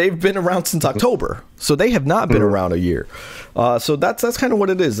 They've been around since October, so they have not been around a year. So that's kind of what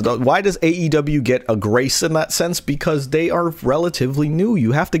it is. Why does AEW get a grace in that sense? Because they are relatively new.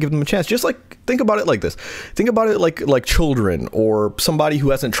 You have to give them a chance. Just like, think about it like this. Think about it like children or somebody who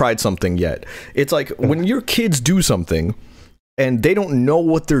hasn't tried something yet. It's like when your kids do something and they don't know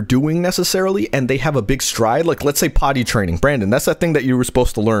what they're doing necessarily, and they have a big stride, like let's say potty training. Brandon, that's that thing that you were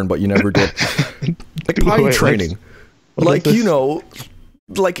supposed to learn, but you never did. Like potty training. Like,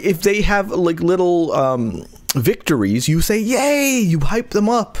 like if they have like little victories, you say, yay, you hype them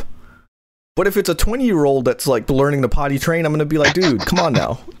up. But if it's a 20-year-old that's like learning to potty train, I'm going to be like, dude, come on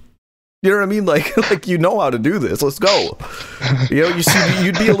now. You know what I mean? Like how to do this. Let's go. You see,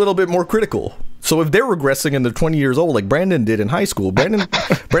 you'd be a little bit more critical. So if they're regressing and they're 20 years old, like Brandon did in high school, Brandon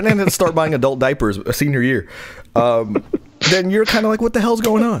had to start buying adult diapers a senior year. Then you're kind of like, what the hell's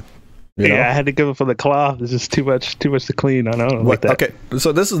going on? I had to give it for the cloth. It's just too much to clean. I don't like that. Okay,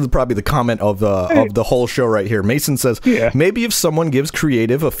 so this is probably the comment of the whole show right here. Mason says, maybe if someone gives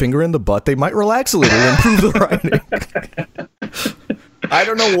creative a finger in the butt, they might relax a little and improve the writing. I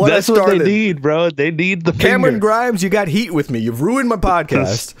don't know what That's what they need, bro. They need the Cameron finger. Grimes, you got heat with me. You've ruined my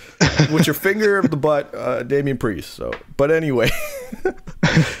podcast with your finger of the butt, Damian Priest. So, but anyway,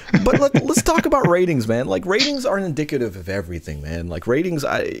 but let's talk about ratings, man. Like, ratings aren't indicative of everything, man. Like, ratings,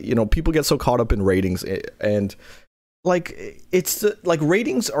 people get so caught up in ratings, and like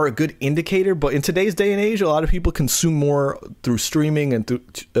ratings are a good indicator. But in today's day and age, a lot of people consume more through streaming and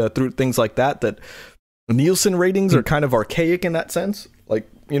through things like that. That Nielsen ratings are kind of archaic in that sense. Like,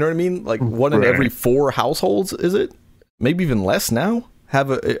 you know what I mean? Like, one in every 4 households, is it? Maybe even less now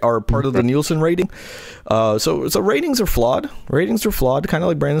are part of the Nielsen rating. So ratings are flawed. Ratings are flawed, kind of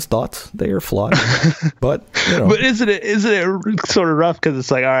like Brandon's thoughts. They are flawed. But but isn't it sort of rough because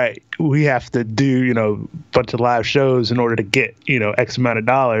it's like, all right, we have to do a bunch of live shows in order to get X amount of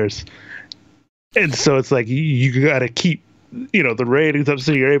dollars, and so it's like you got to keep the ratings up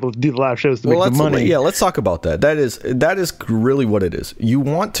so you're able to do the live shows to make the money. Yeah, let's talk about that. That is really what it is. You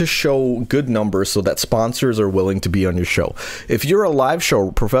want to show good numbers so that sponsors are willing to be on your show. If you're a live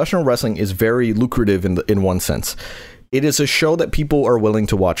show, professional wrestling is very lucrative in one sense. It is a show that people are willing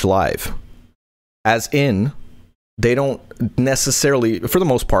to watch live. As in, they don't necessarily, for the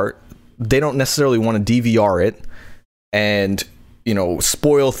most part, they don't necessarily want to DVR it and,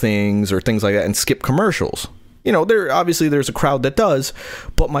 spoil things or things like that and skip commercials. There's a crowd that does,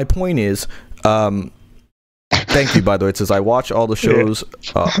 but my point is, thank you, by the way. It says, I watch all the shows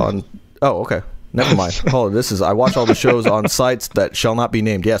on, oh, okay, never mind. Hold on, I watch all the shows on sites that shall not be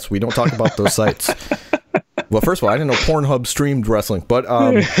named. Yes, we don't talk about those sites. Well, first of all, I didn't know Pornhub streamed wrestling, but,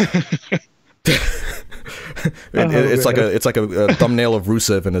 it's like a thumbnail of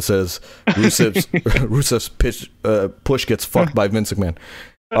Rusev, and it says Rusev's push gets fucked by Vince McMahon.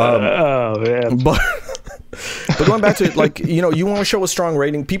 But going back to it, like, you want to show a strong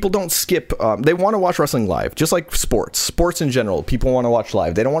rating. People don't skip. They want to watch wrestling live, just like sports in general. People want to watch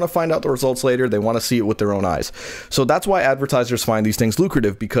live. They don't want to find out the results later. They want to see it with their own eyes. So that's why advertisers find these things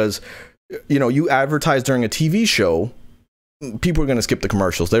lucrative, because you advertise during a TV show, people are going to skip the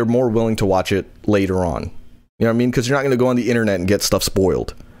commercials. They're more willing to watch it later on. You know what I mean? Because you're not going to go on the internet and get stuff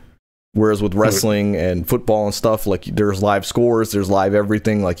spoiled. Whereas with wrestling and football and stuff, like, there's live scores, there's live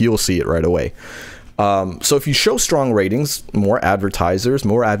everything, like, you'll see it right away. So if you show strong ratings, more advertisers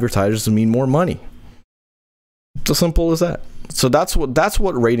mean more money. It's as simple as that. So that's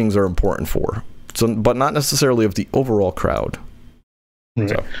what ratings are important for. So, but not necessarily of the overall crowd. Right.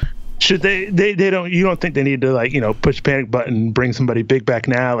 So. Should they don't, you don't think they need to, push the panic button, bring somebody big back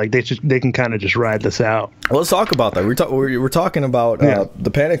now? Like, they can kind of just ride this out. Well, let's talk about that. We're talking about the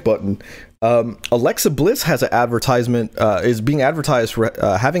panic button. Alexa Bliss has an advertisement, is being advertised for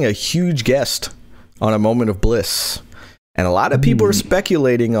having a huge guest on A Moment of Bliss. And a lot of people are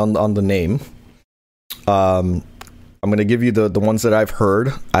speculating on the name. I'm going to give you the ones that I've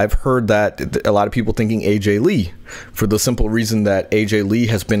heard. I've heard that a lot of people thinking AJ Lee, for the simple reason that AJ Lee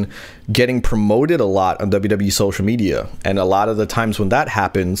has been getting promoted a lot on WWE social media. And a lot of the times when that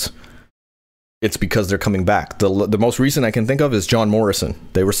happens, it's because they're coming back. The most recent I can think of is John Morrison.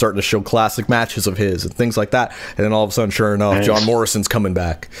 They were starting to show classic matches of his and things like that. And then all of a sudden, sure enough, John Morrison's coming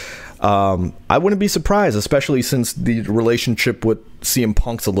back. I wouldn't be surprised, especially since the relationship with CM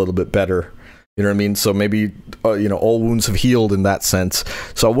Punk's a little bit better. You know what I mean? So maybe, all wounds have healed in that sense.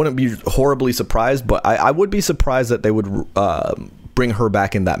 So I wouldn't be horribly surprised, but I would be surprised that they would bring her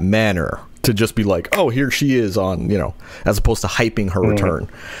back in that manner, to just be like, oh, here she is on, as opposed to hyping her return.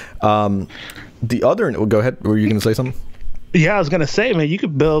 The other, go ahead. Were you going to say something? Yeah, I was going to say, man, you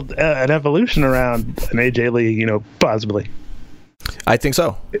could build an evolution around an AJ Lee, possibly. I think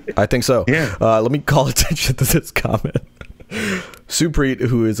so. Yeah. Let me call attention to this comment. Supreet,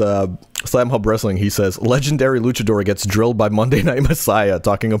 who is Slam Hub Wrestling, he says, legendary luchador gets drilled by Monday Night Messiah,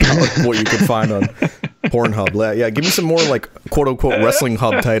 talking about what you can find on Pornhub. Yeah, give me some more like quote unquote wrestling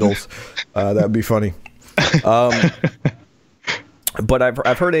hub titles. That'd be funny. But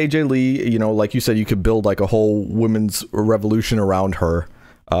I've heard AJ Lee, like you said, you could build like a whole women's revolution around her.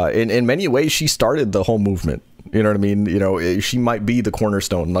 In many ways, she started the whole movement. You know what I mean? She might be the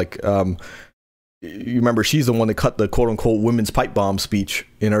cornerstone. Like, you remember, she's the one that cut the quote unquote women's pipe bomb speech.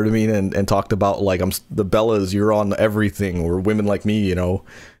 You know what I mean? And talked about like, the Bellas, you're on everything, or women like me,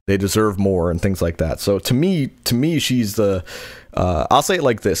 they deserve more and things like that. So to me, she's the. I'll say it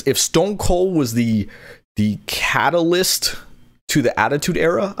like this: if Stone Cold was the catalyst to the Attitude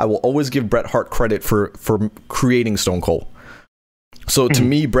Era, I will always give Bret Hart credit for creating Stone Cold. So to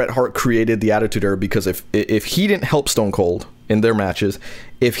me, Bret Hart created the Attitude Era, because if he didn't help Stone Cold in their matches,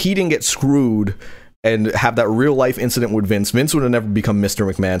 if he didn't get screwed and have that real life incident with Vince would have never become Mr.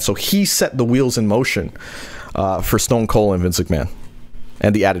 McMahon. So he set the wheels in motion for Stone Cold and Vince McMahon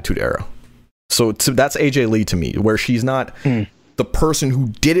and the Attitude Era. So that's AJ Lee to me, where she's not the person who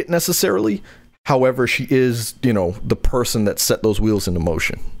did it necessarily. However, she is, the person that set those wheels into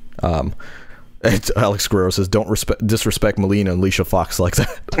motion. Alex Guerrero says, "Don't disrespect Melina and Alicia Fox like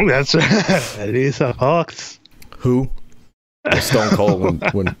that." That's right. Alicia Fox. Who? Stone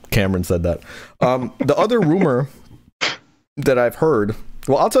Cold when Cameron said that. The other rumor that I've heard,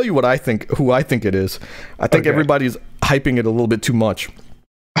 well, I'll tell you what I think, who I think it is. I think everybody's hyping it a little bit too much.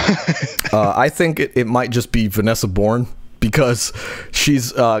 I think it might just be Vanessa Bourne, because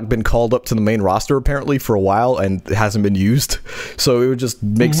she's been called up to the main roster apparently for a while and hasn't been used. So it would just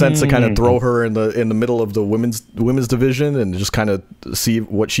make sense to kind of throw her in the middle of the women's division and just kind of see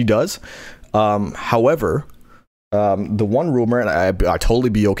what she does. However, the one rumor, and I totally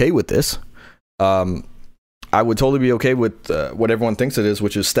be okay with this. I would totally be okay with what everyone thinks it is,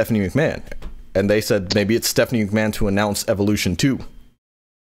 which is Stephanie McMahon. And they said maybe it's Stephanie McMahon to announce Evolution 2.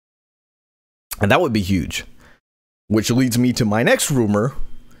 And that would be huge. Which leads me to my next rumor,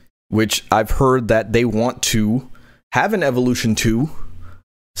 which I've heard that they want to have an Evolution 2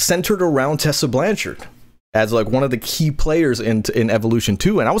 centered around Tessa Blanchard as like one of the key players in Evolution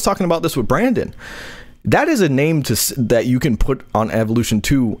 2. And I was talking about this with Brandon. That is a name that you can put on Evolution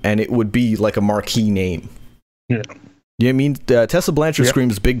 2 and it would be like a marquee name. Yeah. You know what I mean? Tessa Blanchard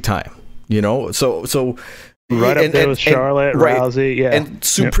screams big time, so right up there with Charlotte, Rousey, yeah. And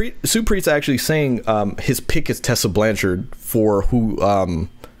Supreet's actually saying his pick is Tessa Blanchard for who,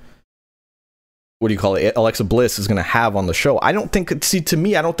 what do you call it, Alexa Bliss is going to have on the show. I don't think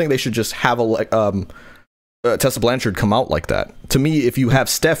they should just have Tessa Blanchard come out like that. To me, if you have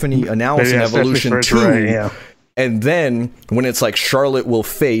Stephanie announce an Evolution 2, and then when it's like Charlotte will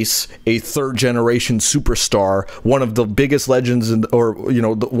face a third generation superstar, one of the biggest legends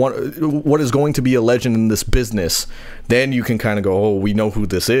what is going to be a legend in this business, then you can kind of go, oh, we know who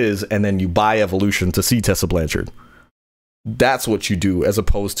this is, and then you buy Evolution to see Tessa Blanchard. That's what you do, as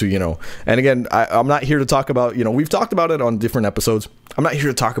opposed to, and again, I'm not here to talk about, we've talked about it on different episodes. I'm not here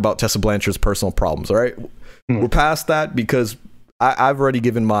to talk about Tessa Blanchard's personal problems, all right? We're past that, because I've already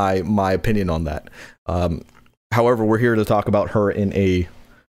given my opinion on that. However, we're here to talk about her in a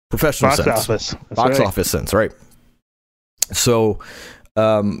professional sense. Box office sense, right? So,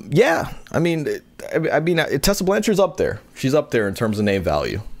 yeah, I mean, Tessa Blanchard's up there. She's up there in terms of name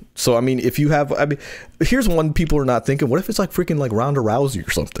value. So, I mean, if you have, here's one people are not thinking. What if it's like freaking like Ronda Rousey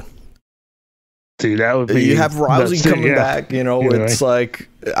or something? Dude, that would be. You have Rousey coming back, it's like,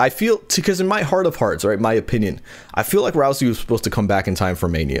 I feel, because in my heart of hearts, right, my opinion, I feel like Rousey was supposed to come back in time for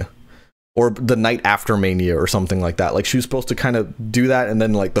Mania. Or the night after Mania or something like that. Like, she was supposed to kind of do that, and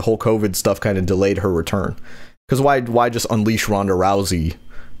then like the whole COVID stuff kind of delayed her return. Because why just unleash Ronda Rousey,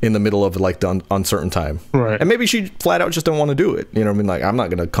 in the middle of like the uncertain time. Right. And maybe she flat out just don't want to do it. You know what I mean? Like, I'm not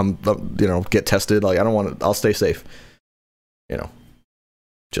going to come, get tested. Like, I don't want to, I'll stay safe.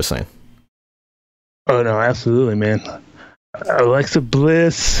 Just saying. Oh no, absolutely, man. Alexa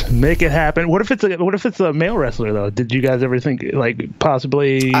Bliss, make it happen. What if it's a male wrestler though? Did you guys ever think like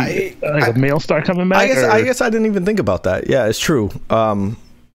possibly a male star coming back? I guess I didn't even think about that. Yeah, it's true.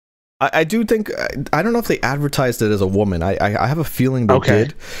 I do think, I don't know if they advertised it as a woman. I have a feeling they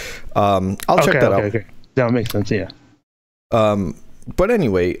did. I'll check that out. Okay. That makes sense. Yeah. But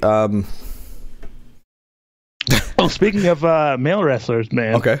anyway. Oh, speaking of male wrestlers,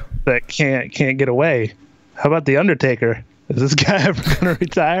 man. Okay. That can't get away. How about the Undertaker? Is this guy ever going to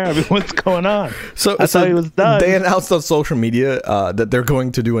retire? I mean, what's going on? So he was done. They announced on social media that they're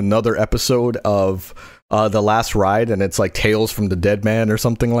going to do another episode of The Last Ride, and it's like Tales from the Dead Man or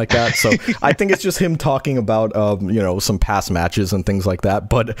something like that. So I think it's just him talking about some past matches and things like that.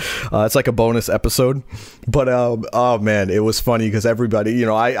 But it's like a bonus episode. But oh man, it was funny because everybody,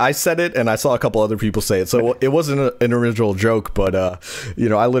 I said it and I saw a couple other people say it. So it wasn't an original joke, but I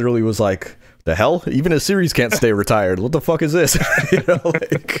literally was like, the hell? Even a series can't stay retired. What the fuck is this?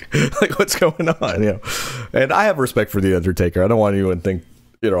 Like what's going on? And I have respect for the Undertaker. I don't want anyone to think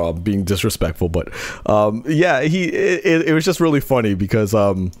I'm being disrespectful, but it was just really funny because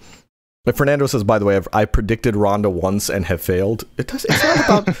Fernando says, by the way, I predicted Ronda once and have failed. It's not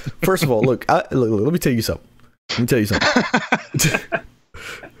about. First of all, look, let me tell you something.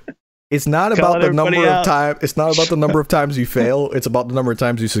 It's not about the number of times. It's not about the number of times you fail. It's about the number of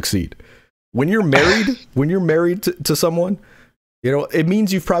times you succeed. When you're married to someone, it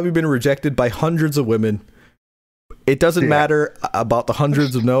means you've probably been rejected by hundreds of women. It doesn't matter about the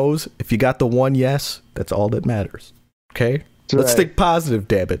hundreds of no's. If you got the one yes, that's all that matters. Okay? Let's think positive,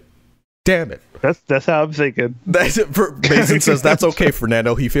 damn it. That's how I'm thinking. Mason says that's okay,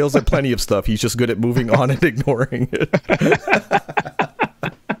 Fernando. He fails at plenty of stuff. He's just good at moving on and ignoring it.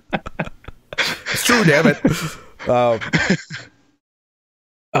 It's true, damn it.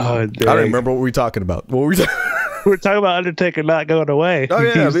 I don't remember what we were talking about. We're talking about Undertaker not going away. Oh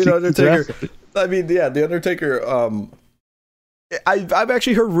yeah, Undertaker. The Undertaker. I've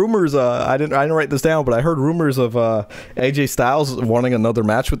actually heard rumors. I didn't write this down, but I heard rumors of AJ Styles wanting another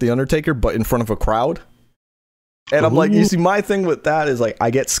match with the Undertaker, but in front of a crowd. And I'm like, you see, my thing with that is like,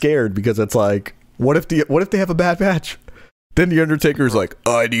 I get scared because it's like, what if they have a bad match? Then the Undertaker's like,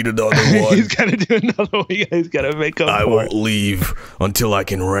 I need another one. He's got to do another one. He's got to make up for it. I won't leave until I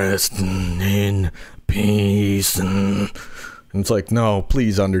can rest in peace. And it's like, no,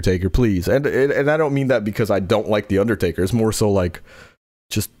 please, Undertaker, please. And I don't mean that because I don't like the Undertaker. It's more so like,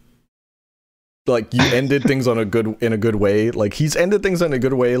 just like you ended things in a good way. Like he's ended things in a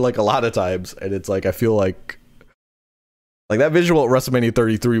good way, like a lot of times. And it's like, I feel like that visual at WrestleMania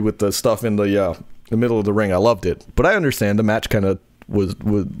 33 with the stuff in the middle of the ring, I loved it. But I understand the match kind of was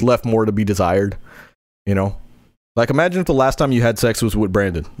left more to be desired. Like imagine if the last time you had sex was with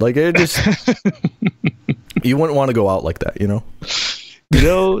Brandon. Like it just you wouldn't want to go out like that,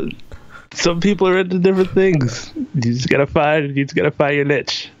 Some people are into different things. You just gotta find your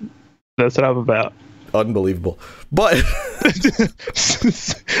niche. That's what I'm about. Unbelievable. But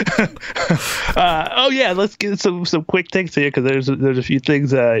let's get some quick takes here because there's a few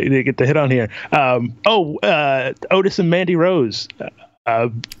things you didn't get to hit on here. Otis and Mandy Rose.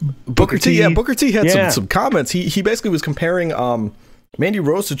 Booker T. Yeah, Booker T had some comments. He basically was comparing Mandy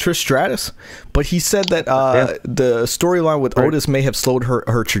Rose to Trish Stratus, but he said that the storyline with Otis may have slowed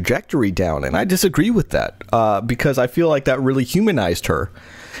her trajectory down, and I disagree with that because I feel like that really humanized her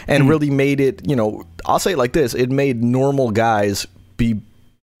and really made it, I'll say it like this, it made normal guys be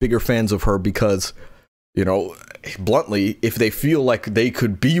bigger fans of her because, bluntly, if they feel like they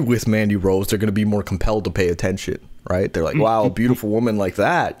could be with Mandy Rose, they're going to be more compelled to pay attention, right? They're like, wow, a beautiful woman like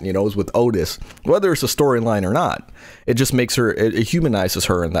that, is with Otis, whether it's a storyline or not. It just makes her, it humanizes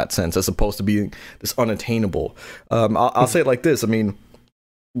her in that sense, as opposed to being this unattainable. I'll say it like this. I mean,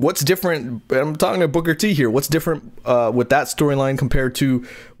 what's different? I'm talking to Booker T here. What's different with that storyline compared to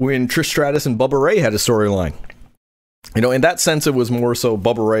when Trish Stratus and Bubba Ray had a storyline? In that sense, it was more so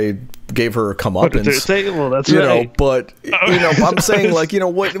Bubba Ray gave her a comeuppance. Well, that's right. But I'm saying like,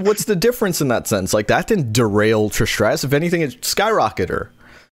 what's the difference in that sense? Like that didn't derail Trish Stratus. If anything, it skyrocketed her.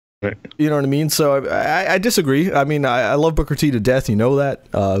 Right. You know what I mean? So I disagree. I mean, I love Booker T to death. You know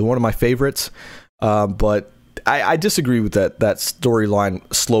that. One of my favorites. But I disagree with that storyline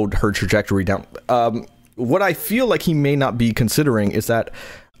slowed her trajectory down. What I feel like he may not be considering is that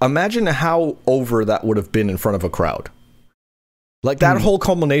imagine how over that would have been in front of a crowd. Like that whole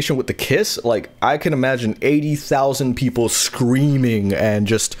culmination with the kiss, like I can imagine 80,000 people screaming and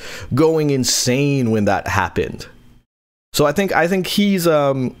just going insane when that happened. So I think he's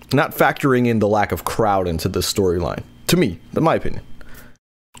not factoring in the lack of crowd into this storyline. To me, in my opinion.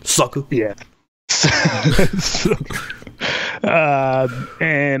 Sucker. Yeah.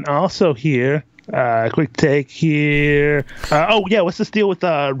 And also here, quick take here. What's this deal with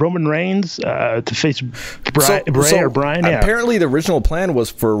Roman Reigns to face Bray or Bryan? Yeah. Apparently, the original plan was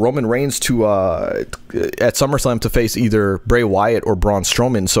for Roman Reigns to at SummerSlam to face either Bray Wyatt or Braun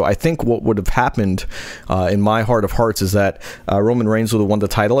Strowman. So I think what would have happened in my heart of hearts is that Roman Reigns would have won the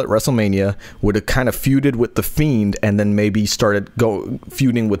title at WrestleMania, would have kind of feuded with The Fiend, and then maybe started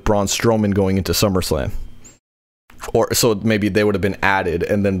feuding with Braun Strowman going into SummerSlam. Or so maybe they would have been added,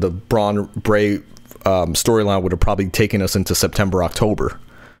 and then the Braun Bray storyline would have probably taken us into September, October.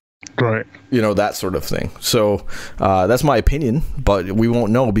 Right. That sort of thing. So that's my opinion, but we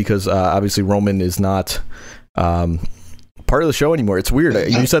won't know because obviously Roman is not part of the show anymore. It's weird.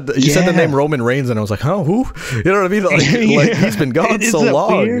 You said the name Roman Reigns, and I was like, oh, who? You know what I mean? Like he's been gone so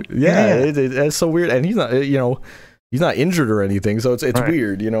long. Weird? Yeah, it's so weird, and he's not. He's not injured or anything, so it's right.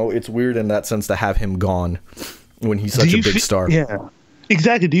 Weird. It's weird in that sense to have him gone when he's such a big star. Yeah,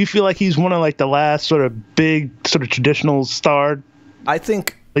 exactly. Do you feel like he's one of like the last sort of big sort of traditional star? I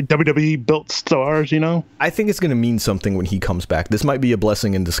think like WWE built stars, I think it's going to mean something when he comes back. This might be a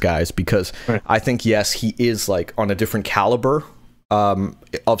blessing in disguise because I think, yes, he is like on a different caliber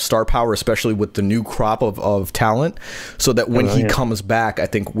of star power, especially with the new crop of talent, so that when he comes back, I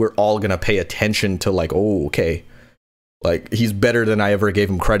think we're all going to pay attention to like, oh, okay, like he's better than I ever gave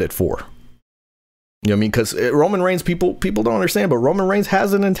him credit for. You know what I mean? Because Roman Reigns, people don't understand, but Roman Reigns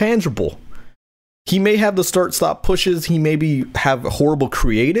has an intangible. He may have the start-stop pushes. He maybe have horrible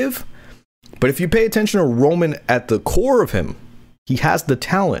creative. But if you pay attention to Roman at the core of him, he has the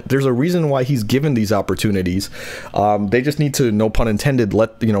talent. There's a reason why he's given these opportunities. They just need to, no pun intended,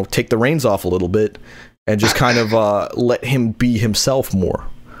 take the reins off a little bit and just kind of let him be himself more.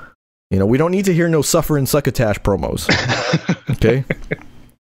 We don't need to hear no suffering succotash promos. Okay?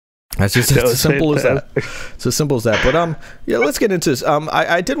 That's just as simple as that. It's as simple as that. But let's get into this.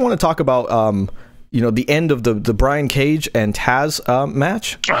 I did want to talk about the end of the Brian Cage and Taz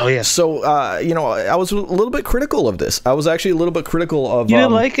match. Oh yeah. So I was a little bit critical of this. I was actually a little bit critical of. You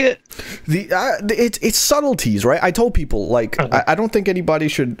didn't like it? It's subtleties, right? I told people I don't think anybody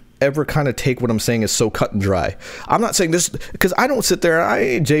should ever kind of take what I'm saying as so cut and dry. I'm not saying this because I don't sit there.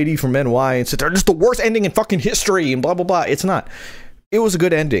 JD from NY and sit there. This is the worst ending in fucking history and blah blah blah. It's not. It was a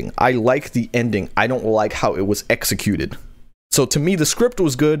good ending. I like the ending. I don't like how it was executed. So to me, the script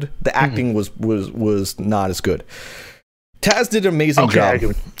was good. The acting was not as good. Taz did an amazing job.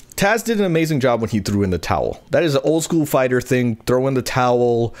 Taz did an amazing job when he threw in the towel. That is an old school fighter thing. Throw in the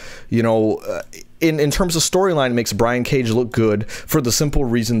towel. In terms of storyline, it makes Brian Cage look good for the simple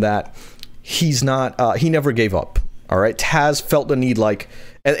reason that he's not. He never gave up. All right. Taz felt the need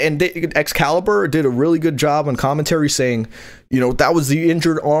and Excalibur did a really good job on commentary saying, that was the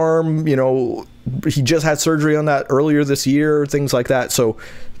injured arm, he just had surgery on that earlier this year, things like that. So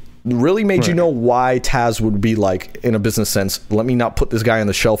really made you know why Taz would be like, in a business sense, let me not put this guy on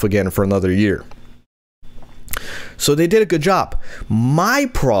the shelf again for another year. So they did a good job. My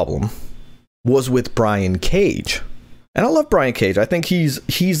problem was with Brian Cage. And I love Brian Cage. I think he's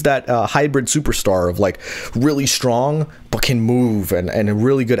that hybrid superstar of like really strong but can move and a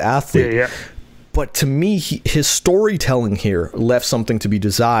really good athlete. Yeah. But to me, his storytelling here left something to be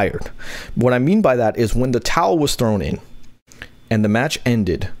desired. What I mean by that is when the towel was thrown in and the match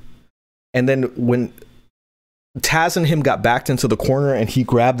ended, and then when Taz and him got backed into the corner and he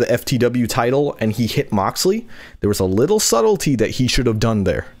grabbed the FTW title and he hit Moxley, there was a little subtlety that he should have done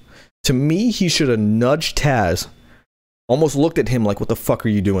there. To me, he should have nudged Taz, almost looked at him like, what the fuck are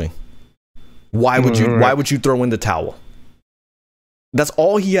you doing? Why would you throw in the towel? That's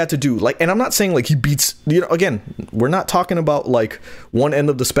all he had to do. And I'm not saying he beats, again, we're not talking about one end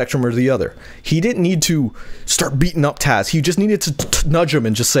of the spectrum or the other. He didn't need to start beating up Taz. He just needed to nudge him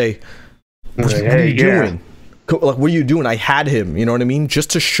and just say, what are you doing? What are you doing? I had him, you know what I mean?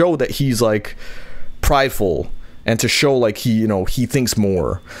 Just to show that he's prideful and to show he thinks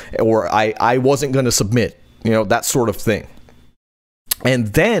more, or I wasn't going to submit, that sort of thing. And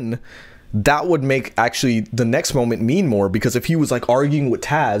then that would make actually the next moment mean more, because if he was arguing with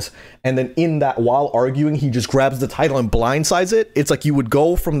Taz and then in that while arguing he just grabs the title and blindsides it, it's you would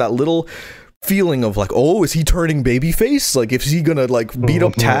go from that little feeling of oh, is he turning babyface? Is he gonna beat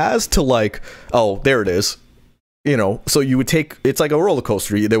up Taz to oh, there it is. You know, so you would take, it's like a roller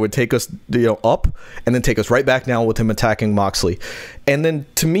coaster. They would take us, up and then take us right back down with him attacking Moxley. And then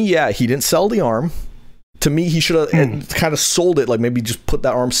to me, he didn't sell the arm. To me, he should have kind of sold it, like maybe just put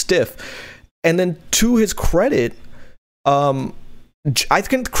that arm stiff. And then to his credit, I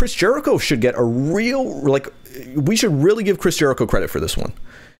think Chris Jericho should get a real, we should really give Chris Jericho credit for this one.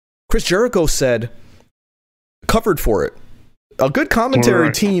 Chris Jericho covered for it. A good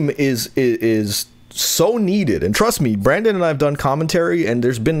commentary team is so needed, and trust me, Brandon and I have done commentary, and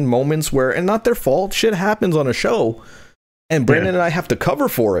there's been moments where, and not their fault, shit happens on a show, and Brandon and I have to cover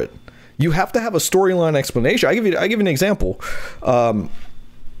for it. You have to have a storyline explanation. I give you an example.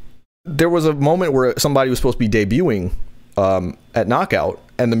 There was a moment where somebody was supposed to be debuting at Knockout,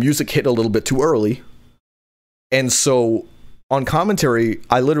 and the music hit a little bit too early, and so on commentary,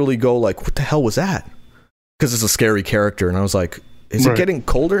 I literally go like, "What the hell was that?" Because it's a scary character, and I was like, "Is it getting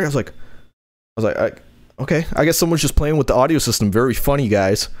colder?" I was like, okay, I guess someone's just playing with the audio system. Very funny,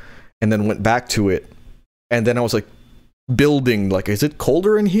 guys. And then went back to it. And then I was like, building, like, is it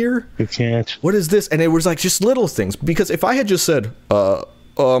colder in here? You can't. What is this? And it was like just little things. Because if I had just said,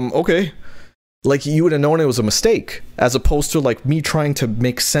 okay, like, you would have known it was a mistake. As opposed to, like, me trying to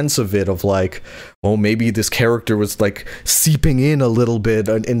make sense of it, of like, oh, maybe this character was, like, seeping in a little bit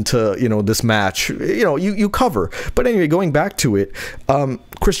into, this match. You cover. But anyway, going back to it,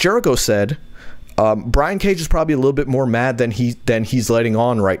 Chris Jericho said, Brian Cage is probably a little bit more mad than he's letting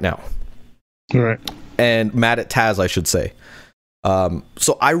on right now. Right. And mad at Taz, I should say.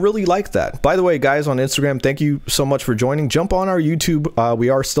 So I really like that. By the way, guys on Instagram, thank you so much for joining. Jump on our YouTube. We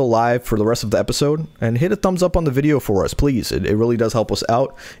are still live for the rest of the episode. And hit a thumbs up on the video for us, please. It really does help us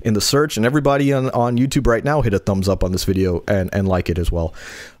out in the search. And everybody on YouTube right now, hit a thumbs up on this video and like it as well.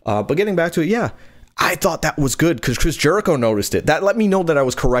 But getting back to it, I thought that was good because Chris Jericho noticed it. That let me know that I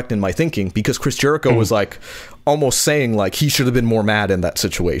was correct in my thinking, because Chris Jericho was like almost saying like he should have been more mad in that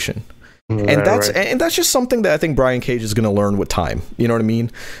situation. And that's just something that I think Brian Cage is going to learn with time. You know what I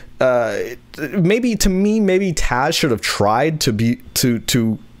mean? Maybe Taz should have tried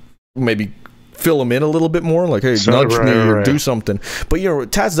to maybe fill him in a little bit more, like, hey, nudge me or do something. But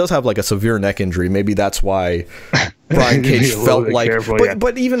Taz does have like a severe neck injury. Maybe that's why Brian Cage felt like careful,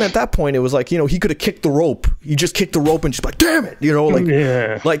 but even at that point it was like, he could have kicked the rope. He just kicked the rope and just like, damn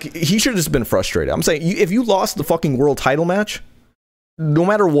it, like he should have just been frustrated. I'm saying, if you lost the fucking world title match, no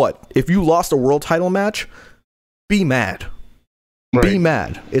matter what, if you lost a world title match, be mad. Be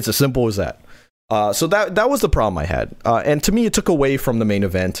mad. It's as simple as that. So that was the problem I had, and to me it took away from the main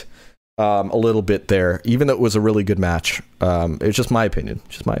event a little bit there, even though it was a really good match. It's just my opinion.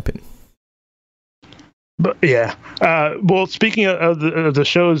 But well, speaking of the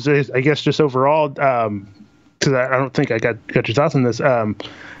shows, I guess just overall, because I don't think I got your thoughts on this.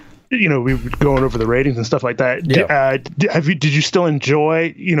 We were going over the ratings and stuff like that. Yeah. Did you still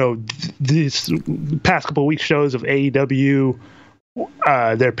enjoy these past couple of weeks shows of AEW?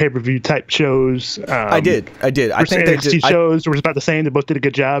 Their pay-per-view type shows. I did. I think they did. Shows were about the same. They both did a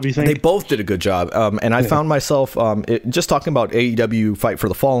good job. You think they both did a good job? And I found myself just talking about AEW Fight for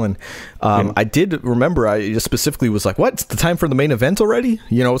the Fallen. I did remember. I just specifically was like, "What? It's the time for the main event already?"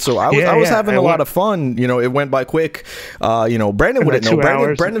 So I was having a lot of fun. It went by quick. Brandon wouldn't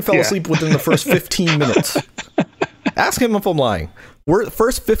know. Brandon fell asleep within the first 15 minutes. Ask him if I'm lying. We're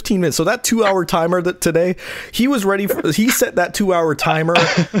first 15 minutes. So that 2-hour timer today, he was ready he set that 2-hour timer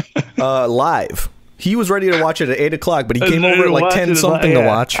live. He was ready to watch it at 8:00, but he came over at like 10 something to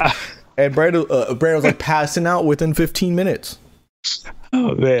watch. And Brandon was like passing out within 15 minutes.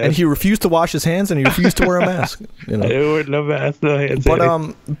 Oh man! And he refused to wash his hands, and he refused to wear a mask. No mask, no hands.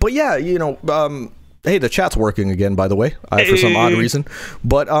 But yeah, hey, the chat's working again, by the way, for some odd reason.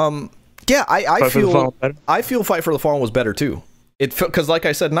 But I feel Fight for the Fallen was better too. Because, like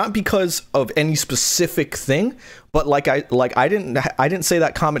I said, not because of any specific thing, but I didn't say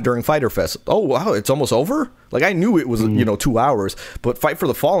that comment during Fyter Fest. Oh wow, it's almost over. Like, I knew it was 2 hours, but Fight for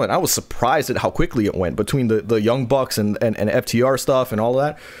the Fallen, I was surprised at how quickly it went between the Young Bucks and FTR stuff and all of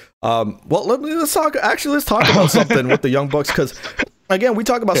that. Well, let's talk about something with the Young Bucks, because again, we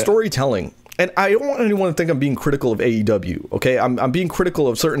talk about storytelling. And I don't want anyone to think I'm being critical of AEW, okay? I'm being critical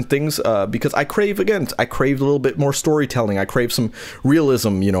of certain things because I crave a little bit more storytelling. I crave some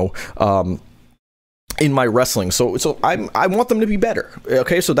realism, in my wrestling. So I want them to be better,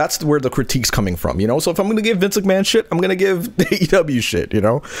 okay? So that's where the critique's coming from, So if I'm going to give Vince McMahon shit, I'm going to give AEW shit,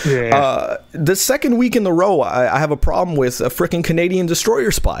 Yeah. The second week in a row, I have a problem with a freaking Canadian Destroyer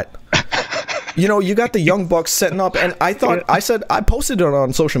spot. You got the Young Bucks setting up, and I posted it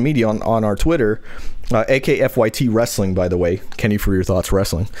on social media on our Twitter, AKFYT Wrestling, by the way, Kenny for Your Thoughts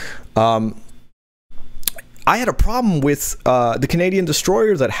Wrestling. I had a problem with the Canadian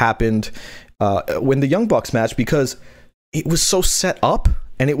Destroyer that happened when the Young Bucks match, because it was so set up,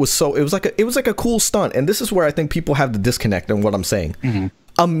 and it was like a cool stunt. And this is where I think people have the disconnect in what I'm saying. Mm-hmm.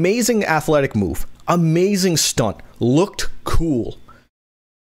 Amazing athletic move, amazing stunt, looked cool.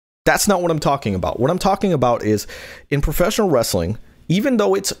 That's not what I'm talking about. What I'm talking about is, in professional wrestling, even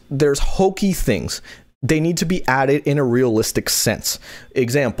though there's hokey things, they need to be added in a realistic sense.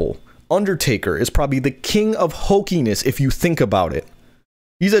 Example, Undertaker is probably the king of hokiness if you think about it.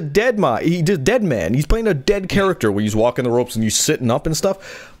 He's a dead man. He's playing a dead character when he's walking the ropes and he's sitting up and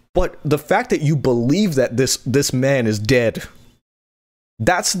stuff. But the fact that you believe that this man is dead,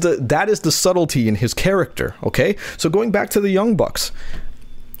 that is the subtlety in his character, okay? So going back to the Young Bucks,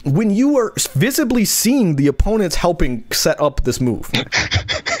 when you are visibly seeing the opponents helping set up this move,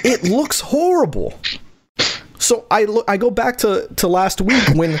 it looks horrible. So I go back to last week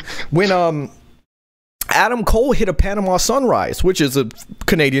when Adam Cole hit a Panama Sunrise, which is a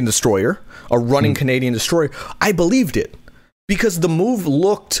Canadian Destroyer, a running Canadian Destroyer. I believed it because the move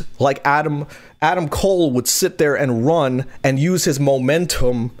looked like Adam Cole would sit there and run and use his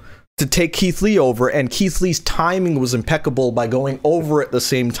momentum to take Keith Lee over, and Keith Lee's timing was impeccable by going over at the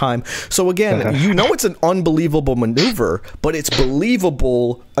same time. So again, it's an unbelievable maneuver, but it's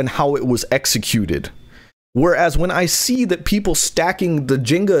believable in how it was executed. Whereas when I see that people stacking the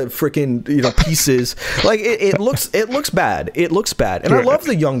Jenga freaking pieces, like it looks bad. It looks bad. And I love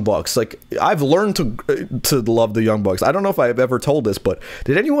the Young Bucks. Like, I've learned to love the Young Bucks. I don't know if I've ever told this, but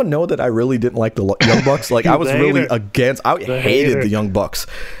did anyone know that I really didn't like the Young Bucks? Like, I was really against. I hated the Young Bucks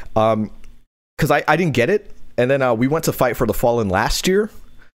because I didn't get it. And then we went to Fight for the Fallen last year,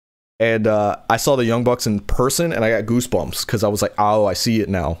 and I saw the Young Bucks in person, and I got goosebumps because I was like, oh, I see it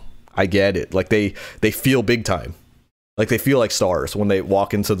now. I get it. Like, they feel big time. Like, they feel like stars when they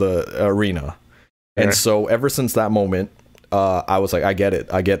walk into the arena. And so ever since that moment, I was like, I get it.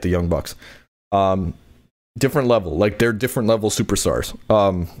 I get the Young Bucks. Different level. Like, they're different level superstars.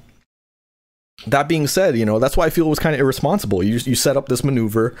 That being said, that's why I feel it was kind of irresponsible. You set up this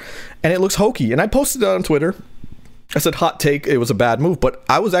maneuver, and it looks hokey. And I posted it on Twitter. I said, hot take, it was a bad move. But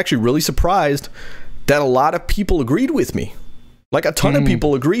I was actually really surprised that a lot of people agreed with me. Like, a ton of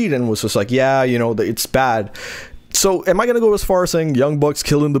people agreed and was just like, yeah, it's bad. So am I going to go as far as saying Young Bucks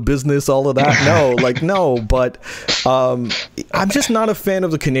killing the business, all of that? No, but I'm just not a fan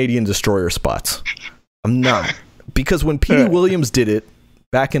of the Canadian Destroyer spots. I'm not. Because when Petey Williams did it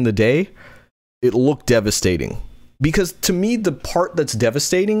back in the day, it looked devastating. Because to me, the part that's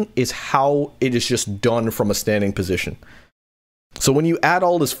devastating is how it is just done from a standing position. So when you add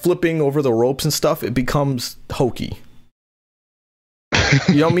all this flipping over the ropes and stuff, it becomes hokey.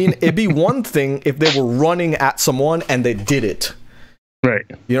 You know what I mean? It'd be one thing if they were running at someone and they did it. Right.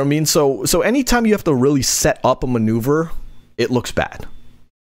 You know what I mean? So anytime you have to really set up a maneuver, it looks bad.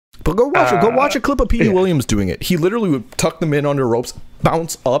 But go watch a clip of Petey Williams doing it. He literally would tuck them in under ropes,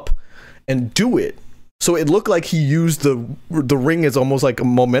 bounce up, and do it. So it looked like he used the ring as almost like a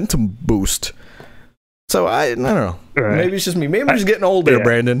momentum boost. So I don't know. Right. Maybe it's just me. Maybe I'm just getting older,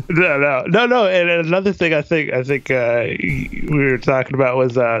 Brandon. No. And another thing I think we were talking about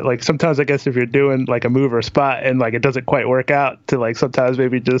was like, sometimes I guess if you're doing like a move or a spot and like it doesn't quite work out, to like sometimes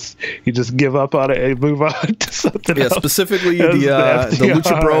maybe you just give up on it and move on to something else. Specifically the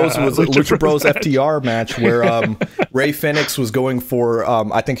Lucha Bros was a Lucha Bros FTR match where Ray Fenix was going for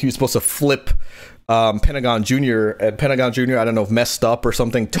I think he was supposed to flip Pentagon Jr. and Pentagon Jr. I don't know if messed up or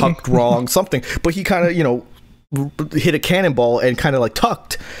something, tucked wrong, something, but he kind of hit a cannonball and kind of like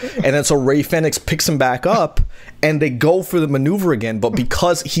tucked, and then so Ray Fenix picks him back up and they go for the maneuver again, but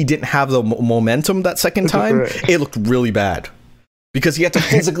because he didn't have the momentum that second time, it looked really bad because he had to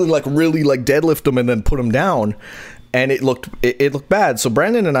physically like really like deadlift him and then put him down, and it looked bad. So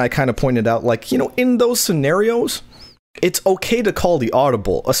Brandon and I kind of pointed out, like, in those scenarios, it's okay to call the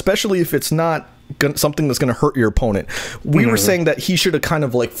audible, especially if it's not something that's going to hurt your opponent. We were saying that he should have kind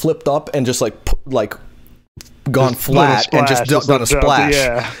of like flipped up and just like gone flat and just done a splash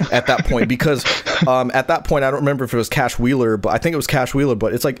at that point, because at that point I don't remember if it was Cash Wheeler, but I think it was Cash Wheeler,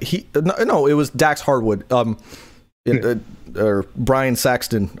 but it's like it was Dax Harwood or Brian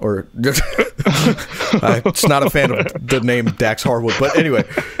Saxton, or I'm just not a fan of the name Dax Harwood, but anyway,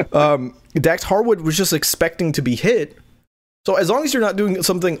 Dax Harwood was just expecting to be hit. So as long as you're not doing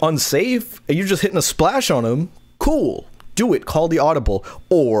something unsafe and you're just hitting a splash on him, cool, do it, call the audible.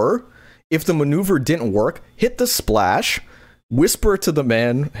 Or if the maneuver didn't work, hit the splash, whisper to the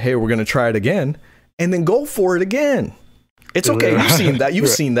man, hey, we're going to try it again, and then go for it again. It's okay. You've seen that. You've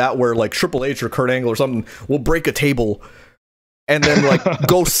seen that where like Triple H or Kurt Angle or something will break a table and then like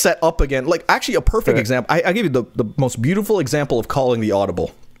go set up again. Like actually a perfect example. I give you the most beautiful example of calling the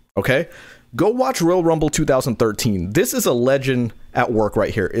audible. Okay, go watch Royal Rumble 2013. This is a legend at work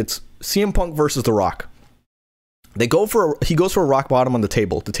right here. It's CM Punk versus The Rock. He goes for a rock bottom on the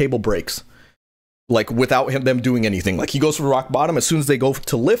table. The table breaks. Like without them doing anything. Like he goes for rock bottom. As soon as they go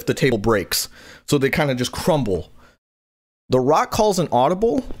to lift, the table breaks. So they kind of just crumble. The Rock calls an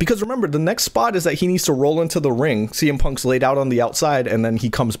audible because remember, the next spot is that he needs to roll into the ring. CM Punk's laid out on the outside and then he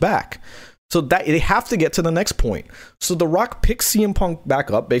comes back. So that they have to get to the next point. So The Rock picks CM Punk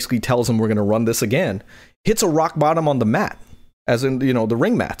back up, basically tells him we're going to run this again. Hits a rock bottom on the mat, as in, the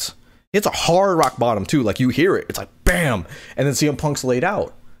ring mats. It's a hard rock bottom too. Like you hear it. It's like bam. And then CM Punk's laid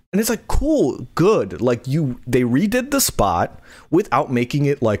out. And it's like, cool, good. Like they redid the spot without making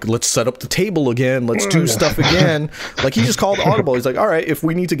it like, let's set up the table again. Let's do stuff again. Like he just called audible. He's like, all right, if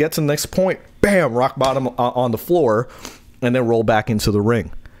we need to get to the next point, bam, rock bottom on the floor and then roll back into the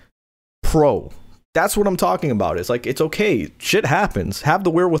ring. Pro. That's what I'm talking about. It's like, it's okay. Shit happens. Have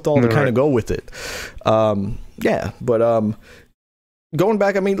the wherewithal to kind of go with it. Going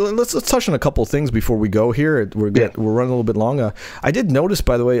back, I mean, let's touch on a couple of things before we go here. We're running a little bit long. I did notice,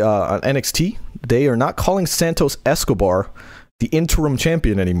 by the way, on NXT, they are not calling Santos Escobar the interim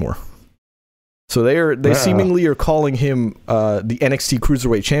champion anymore. So they seemingly are calling him the NXT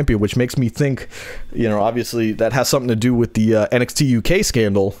Cruiserweight champion, which makes me think, obviously that has something to do with the NXT UK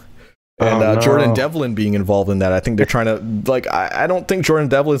scandal. And Jordan Devlin being involved in that. I think they're trying to I don't think Jordan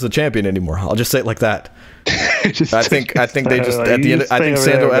Devlin is a champion anymore. I'll just say it like that. I think they just at the end. I think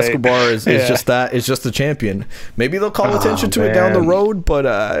Santos Escobar is just that. Is just the champion. Maybe they'll call attention to it down the road, but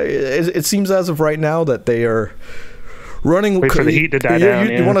it seems as of right now that they are running. Wait for the heat to die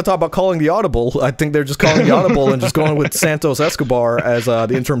down. You want to talk about calling the audible? I think they're just calling the audible and just going with Santos Escobar as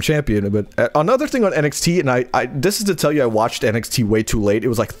the interim champion. But another thing on NXT, and I this is to tell you, I watched NXT way too late. It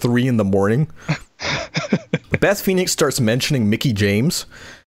was like 3 a.m. Beth Phoenix starts mentioning Mickie James,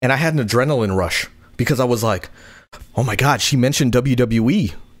 and I had an adrenaline rush because I was like, oh my god, she mentioned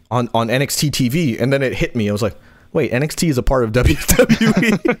WWE on NXT TV, and then it hit me. I was like, wait, NXT is a part of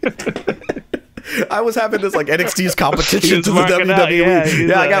WWE. I was having this like NXT's competition to the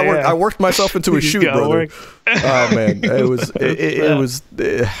WWE. I worked myself into a shoot, brother. Oh man, it was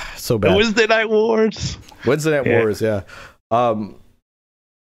so bad. Wednesday Night Wars. Wars, yeah.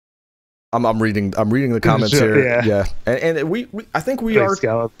 I'm reading the comments here. Yeah. And we I think we are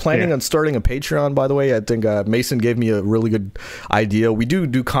planning on starting a Patreon, by the way. I think Mason gave me a really good idea. We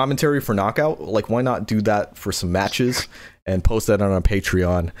do commentary for Knockout. Like, why not do that for some matches and post that on our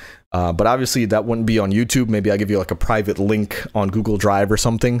Patreon? But obviously that wouldn't be on YouTube. Maybe I give you like a private link on Google Drive or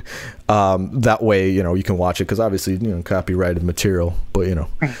something. That way, you can watch it, because obviously, copyrighted material. But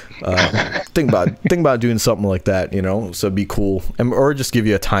think about doing something like that. So it'd be cool, or just give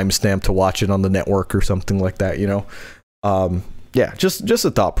you a timestamp to watch it on the network or something like that. Just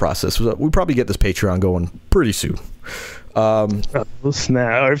a thought process. We probably get this Patreon going pretty soon.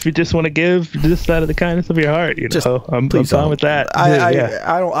 Snap. Or if you just want to give just out of the kindness of your heart, I'm fine with that.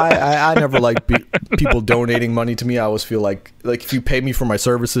 I never like people donating money to me. I always feel like if you pay me for my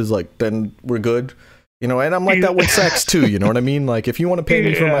services, then we're good. And I'm like that with sex too. You know what I mean? Like, if you want to pay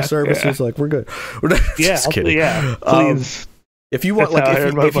me for my services, we're good. Just kidding. Yeah, please. If you want,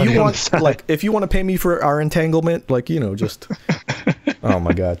 if you want to pay me for our entanglement, just. Oh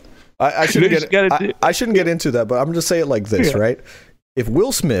my god. I shouldn't get into that, but I'm just saying it like this, right? If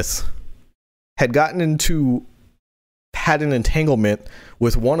Will Smith had had an entanglement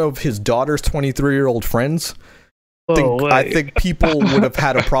with one of his daughter's 23-year-old friends, I think people would have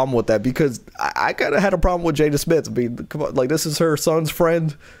had a problem with that, because I kind of had a problem with Jada Smith. I mean, come on, this is her son's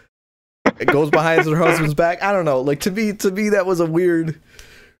friend. It goes behind her husband's back. I don't know. To me, that was a weird.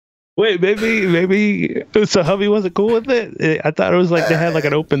 Wait, maybe so hubby wasn't cool with it? I thought it was like they had like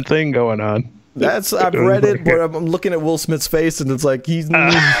an open thing going on. I've read it, but I'm looking at Will Smith's face, and it's like he's.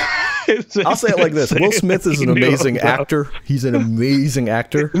 I'll say it like this: Will Smith is an amazing actor. He's an amazing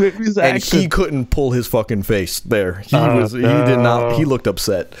actor, and he couldn't pull his fucking face there. He did not. He looked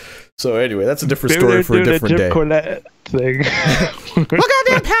upset. So anyway, that's a different story for a different day. Cornette thing. Well,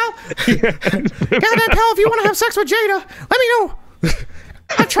 goddamn pal, if you want to have sex with Jada, let me know.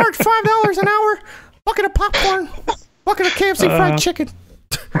 I charge $5 an hour, bucket of popcorn, bucket of KFC fried chicken.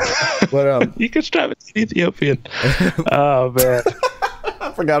 But you can strap it to Ethiopian. Oh man,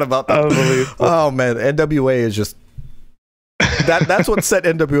 I forgot about that. Unbelievable. Oh man, NWA is just that's what set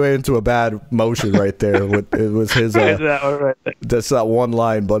NWA into a bad motion right there. It was his that's that one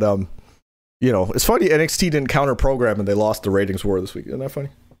line. But it's funny, NXT didn't counter program and they lost the ratings war this week. Isn't that funny?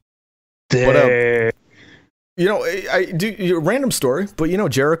 But, You know, I do random story, but you know,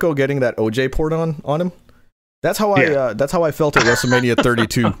 Jericho getting that OJ poured on him. That's how I felt at WrestleMania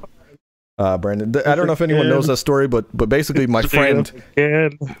 32. Brandon, I don't know if anyone knows that story, but basically my friend,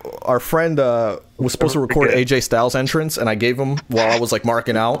 our friend was supposed to record AJ Styles' entrance, and I gave him while I was like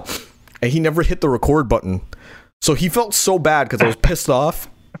marking out, and he never hit the record button. So he felt so bad because I was pissed off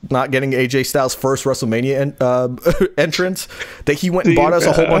not getting AJ Styles' first WrestleMania entrance that he went and bought us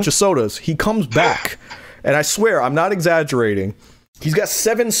a whole bunch of sodas. He comes back, and I swear, I'm not exaggerating, he's got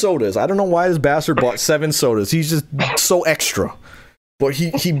 7 sodas. I don't know why this bastard bought 7 sodas. He's just so extra. But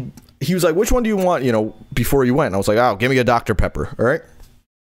he was like, which one do you want, you know, before you went? And I was like, oh, give me a Dr. Pepper, all right?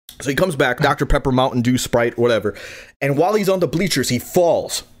 So he comes back, Dr. Pepper, Mountain Dew, Sprite, whatever. And while he's on the bleachers, he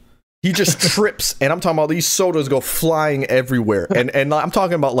falls. He just trips, and I'm talking about these sodas go flying everywhere. And I'm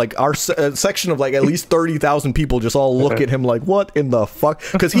talking about like our section of like at least 30,000 people just all look at him like, what in the fuck?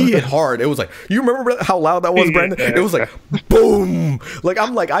 Because he hit hard. It was like, you remember how loud that was, Brandon? It was like, boom. Like,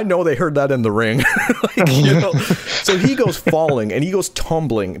 I'm like, I know they heard that in the ring. Like, you know? So he goes falling, and he goes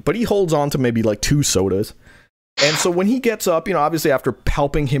tumbling, but he holds on to maybe like 2 sodas. And so when he gets up, you know, obviously after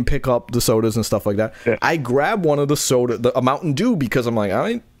helping him pick up the sodas and stuff like that, I grab one of the a Mountain Dew, because I'm like, I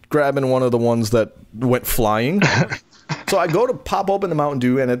ain't grabbing one of the ones that went flying. So I go to pop open the Mountain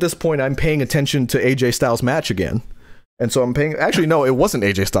Dew, and at this point I'm paying attention to AJ Styles' match again. And so I'm paying, actually no, it wasn't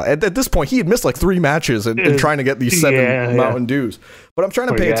AJ Styles. At this point he had missed like 3 matches and trying to get these 7 Mountain Dews. But I'm trying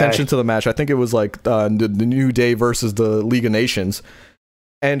to pay attention to the match. I think it was like the New Day versus the League of Nations.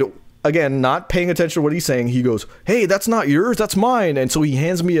 And again, not paying attention to what he's saying, he goes, hey, that's not yours, that's mine. And so he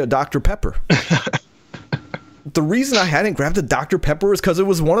hands me a Dr. Pepper. The reason I hadn't grabbed a Dr. Pepper is because it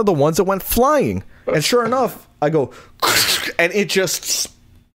was one of the ones that went flying. And sure enough, I go, and it just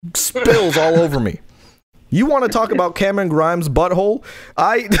spills all over me. You want to talk about Cameron Grimes' butthole?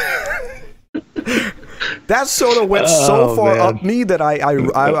 That soda went so far up me that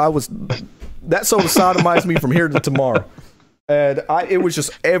I was, that soda sodomized me from here to tomorrow. And it was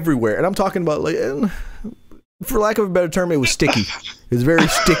just everywhere. And I'm talking about, like, for lack of a better term, it was sticky. It was very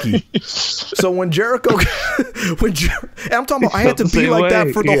sticky. So when Jericho, and I'm talking about, I had to be like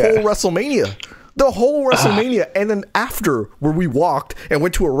that for the whole WrestleMania. The whole WrestleMania. And then after, where we walked and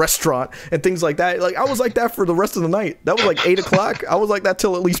went to a restaurant and things like that, like I was like that for the rest of the night. That was like 8 o'clock. I was like that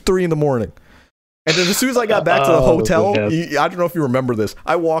till at least 3 in the morning. And then as soon as I got back to the hotel, I don't know if you remember this,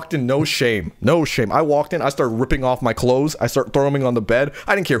 I walked in no shame. I walked in, I started ripping off my clothes, I started throwing them on the bed.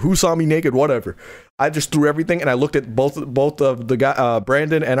 I didn't care who saw me naked, whatever. I just threw everything, and I looked at both of the guy,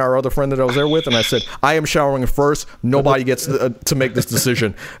 Brandon and our other friend that I was there with, and I said, I am showering first. Nobody gets to make this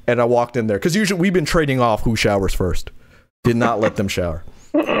decision. And I walked in there, because usually we've been trading off who showers first. Did not let them shower.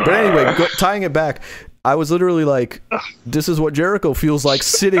 But anyway, tying it back, I was literally like, this is what Jericho feels like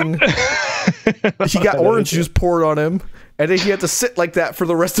sitting. He got orange juice poured on him, and then he had to sit like that for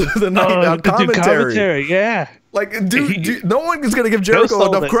the rest of the night on commentary. Yeah. Like, dude, no one is going to give Jericho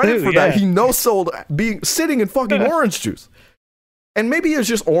enough credit for that. He no-sold sitting in fucking orange juice. And maybe it's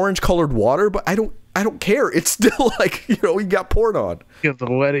just orange-colored water, but I don't care. It's still like, you know, he got poured on. Get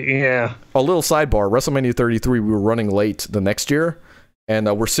the wedding, yeah. A little sidebar, WrestleMania 33, we were running late the next year, and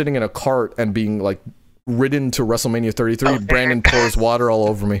we're sitting in a cart and being, like, ridden to WrestleMania 33. Brandon pours water all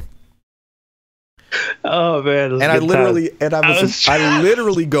over me. Oh man! And I literally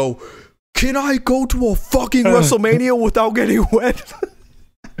go, can I go to a fucking WrestleMania without getting wet?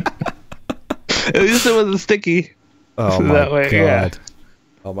 At least it wasn't sticky. Oh my god! Yeah.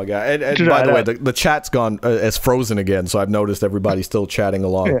 Oh my god! And by the way, the chat's gone as frozen again, so I've noticed everybody's still chatting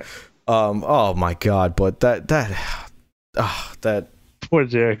along. Yeah. Oh my god! But that. Poor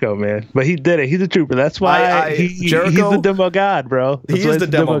Jericho, man. But he did it. He's a trooper. That's why Jericho, he's the demo god, bro. He is the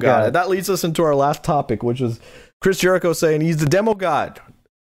demo god. And that leads us into our last topic, which is Chris Jericho saying he's the demo god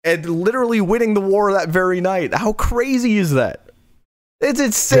and literally winning the war that very night. How crazy is that? It's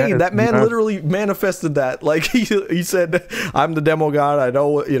insane. Yeah, that man literally manifested that. Like he said, I'm the demo god. I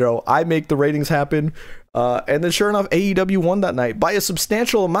know, you know, I make the ratings happen. And then sure enough, AEW won that night by a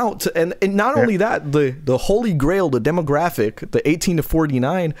substantial amount. And not only that, the holy grail, the demographic, the 18 to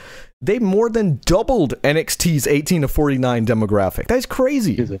 49, they more than doubled NXT's 18 to 49 demographic. That's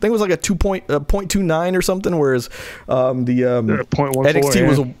crazy. I think it was like a 0.29 or something, whereas the NXT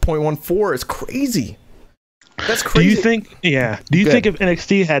was a 0.14. It's crazy. That's crazy. Do you think? Yeah. Do you think if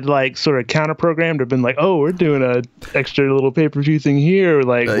NXT had like sort of counter programmed or been like, oh, we're doing a extra little pay per view thing here,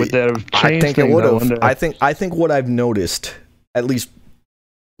 like would that have changed? I think it would have. I think what I've noticed, at least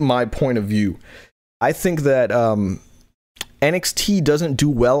my point of view, I think that NXT doesn't do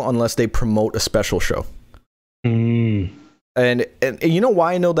well unless they promote a special show. And you know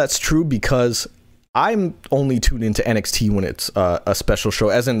why I know that's true? Because I'm only tuned into NXT when it's a special show,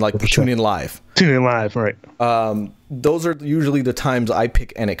 as in like tune in live. Tune in live, right? Those are usually the times I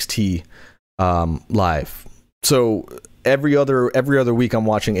pick NXT live. So every other week I'm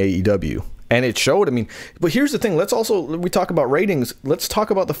watching AEW, and it showed. I mean, but here's the thing. We talk about ratings. Let's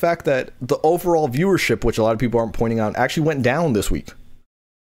talk about the fact that the overall viewership, which a lot of people aren't pointing out, actually went down this week.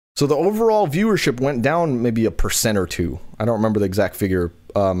 So the overall viewership went down maybe 1% or 2%. I don't remember the exact figure.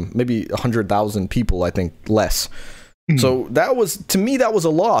 Maybe 100,000 people, I think, less. So that was, to me, that was a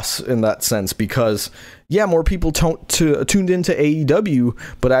loss in that sense, because more people tuned into AEW,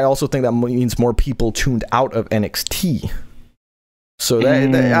 but I also think that means more people tuned out of NXT. So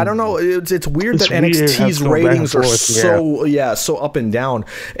that I don't know. It's weird that NXT's ratings are so up and down.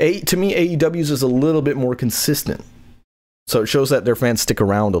 To me, AEW's is a little bit more consistent. So it shows that their fans stick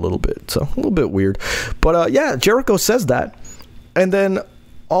around a little bit. So a little bit weird. But Jericho says that. And then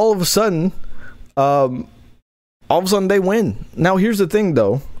all of a sudden they win. Now, here's the thing,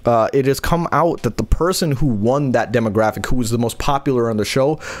 though. It has come out that the person who won that demographic, who was the most popular on the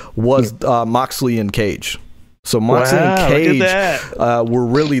show, was Moxley and Cage. So Moxley and Cage were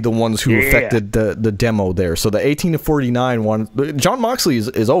really the ones who affected the demo there. So the 18 to 49 one, John Moxley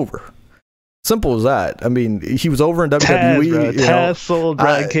is over. Simple as that. I mean, he was over in WWE. Taz sold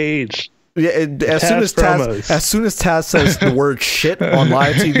Brian Cage. Yeah, as soon as Taz says the word shit on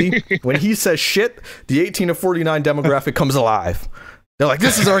live TV, when he says shit, the 18 to 49 demographic comes alive. They're like,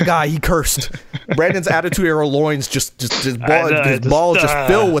 "This is our guy. He cursed." Brandon's attitude era loins just his balls just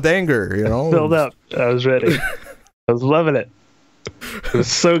fill with anger. Filled up. I was ready. I was loving it. It was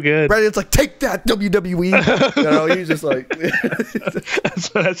so good. Brandon's like, "Take that, WWE." He's just like,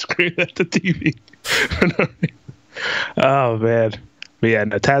 that's what I screamed at the TV. Oh man. But yeah,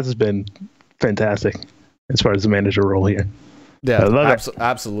 no, Taz has been fantastic as far as the manager role here. Yeah,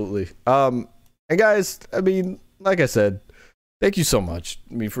 absolutely. And guys, I mean, like I said, thank you so much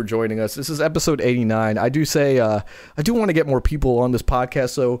for joining us. This is episode 89. I do say I do want to get more people on this podcast,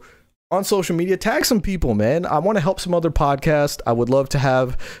 so on social media, tag some people, man. I want to help some other podcasts. I would love to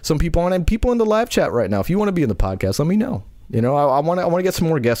have some people on, and people in the live chat right now. If you want to be in the podcast, let me know. I want to get some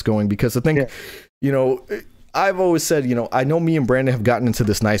more guests going, because I think, I've always said, I know me and Brandon have gotten into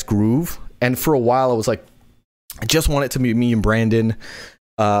this nice groove, and for a while I was like, I just want it to be me and Brandon.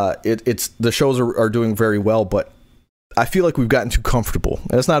 It's the shows are doing very well, but I feel like we've gotten too comfortable,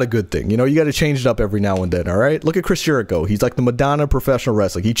 and it's not a good thing. You got to change it up every now and then. All right, look at Chris Jericho. He's like the Madonna of professional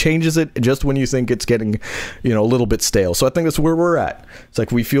wrestling. He changes it just when you think it's getting, a little bit stale. So I think that's where we're at. It's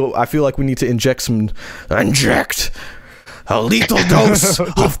like I feel like we need to inject a lethal dose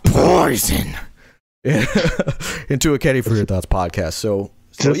of poison into a Kenny for Your Thoughts podcast. So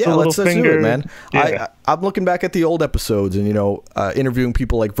let's do it, man. Yeah. I'm looking back at the old episodes and interviewing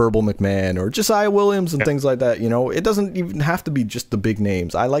people like Verbal McMahon or Josiah Williams and things like that. It doesn't even have to be just the big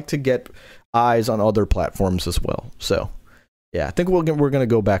names. I like to get eyes on other platforms as well. So yeah, I think we're gonna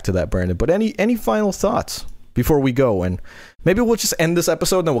go back to that, Brandon. But any final thoughts before we go? And maybe we'll just end this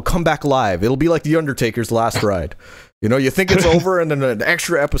episode and then we'll come back live. It'll be like the Undertaker's last ride. You think it's over and then an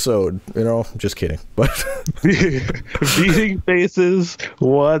extra episode, just kidding. But beating faces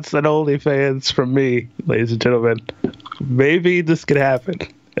wants an OnlyFans from me, ladies and gentlemen. Maybe this could happen.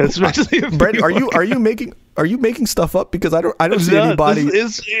 Especially if Brandon, are you making stuff up? Because I don't see anybody.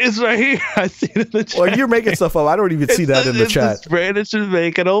 It's right here. I see it in the chat. Well, you're making stuff up. I don't even see that in the chat. Brandon should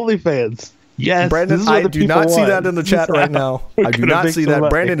make an OnlyFans. Yes, Brandon, I do not see that in the chat right now. I do not see that.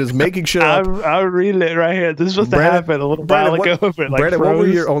 Brandon is making shit up. I'm reading it right here. This is supposed to happen a little while ago. Brandon, what will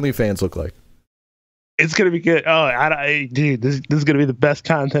your OnlyFans look like? It's gonna be good. Oh, dude, this is gonna be the best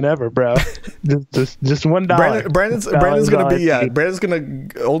content ever, bro. just $1. Brandon's gonna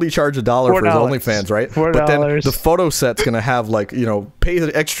only charge $1 for his OnlyFans, right? $4. But then the photo set's gonna have pay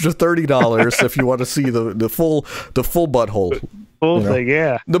the extra $30 if you want to see the full butthole. Full thing,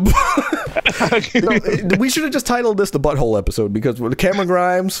 yeah. We should have just titled this the butthole episode, because with Cameron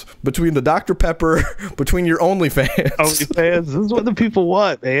Grimes, between the Dr. Pepper, between your OnlyFans. This is what the people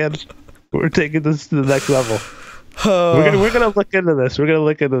want, man. We're taking this to the next level. We're gonna look into this.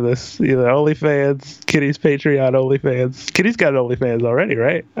 Either OnlyFans, Kitty's Patreon, OnlyFans. Kitty's got an OnlyFans already,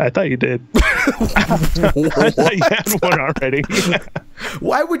 right? I thought you did. I thought you had one already.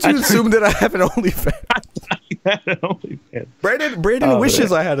 Why would you assume that I have an OnlyFans? Brandon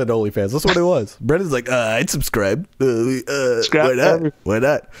wishes I had an OnlyFans. That's what it was. Brandon's like, I'd subscribe. Why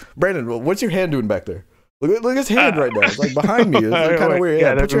not? Brandon, what's your hand doing back there? Look at his hand right now. It's like behind me. It's kind of weird.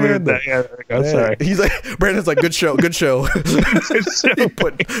 Yeah, put your hand there. I'm sorry. He's like, Brandon's like, good show. He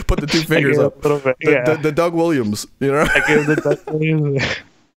put the two fingers up. A little bit, yeah. The Doug Williams, I gave the Doug Williams.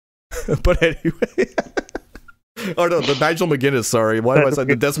 But anyway. Oh no, the Nigel McGuinness. Sorry, why am I saying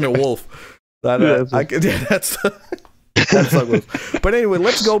the Desmond Wolf? That's ugly. But anyway,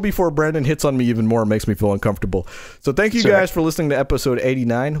 let's go before Brandon hits on me even more and makes me feel uncomfortable. So thank you guys for listening to episode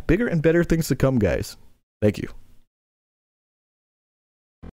 89. Bigger and better things to come, guys. Thank you.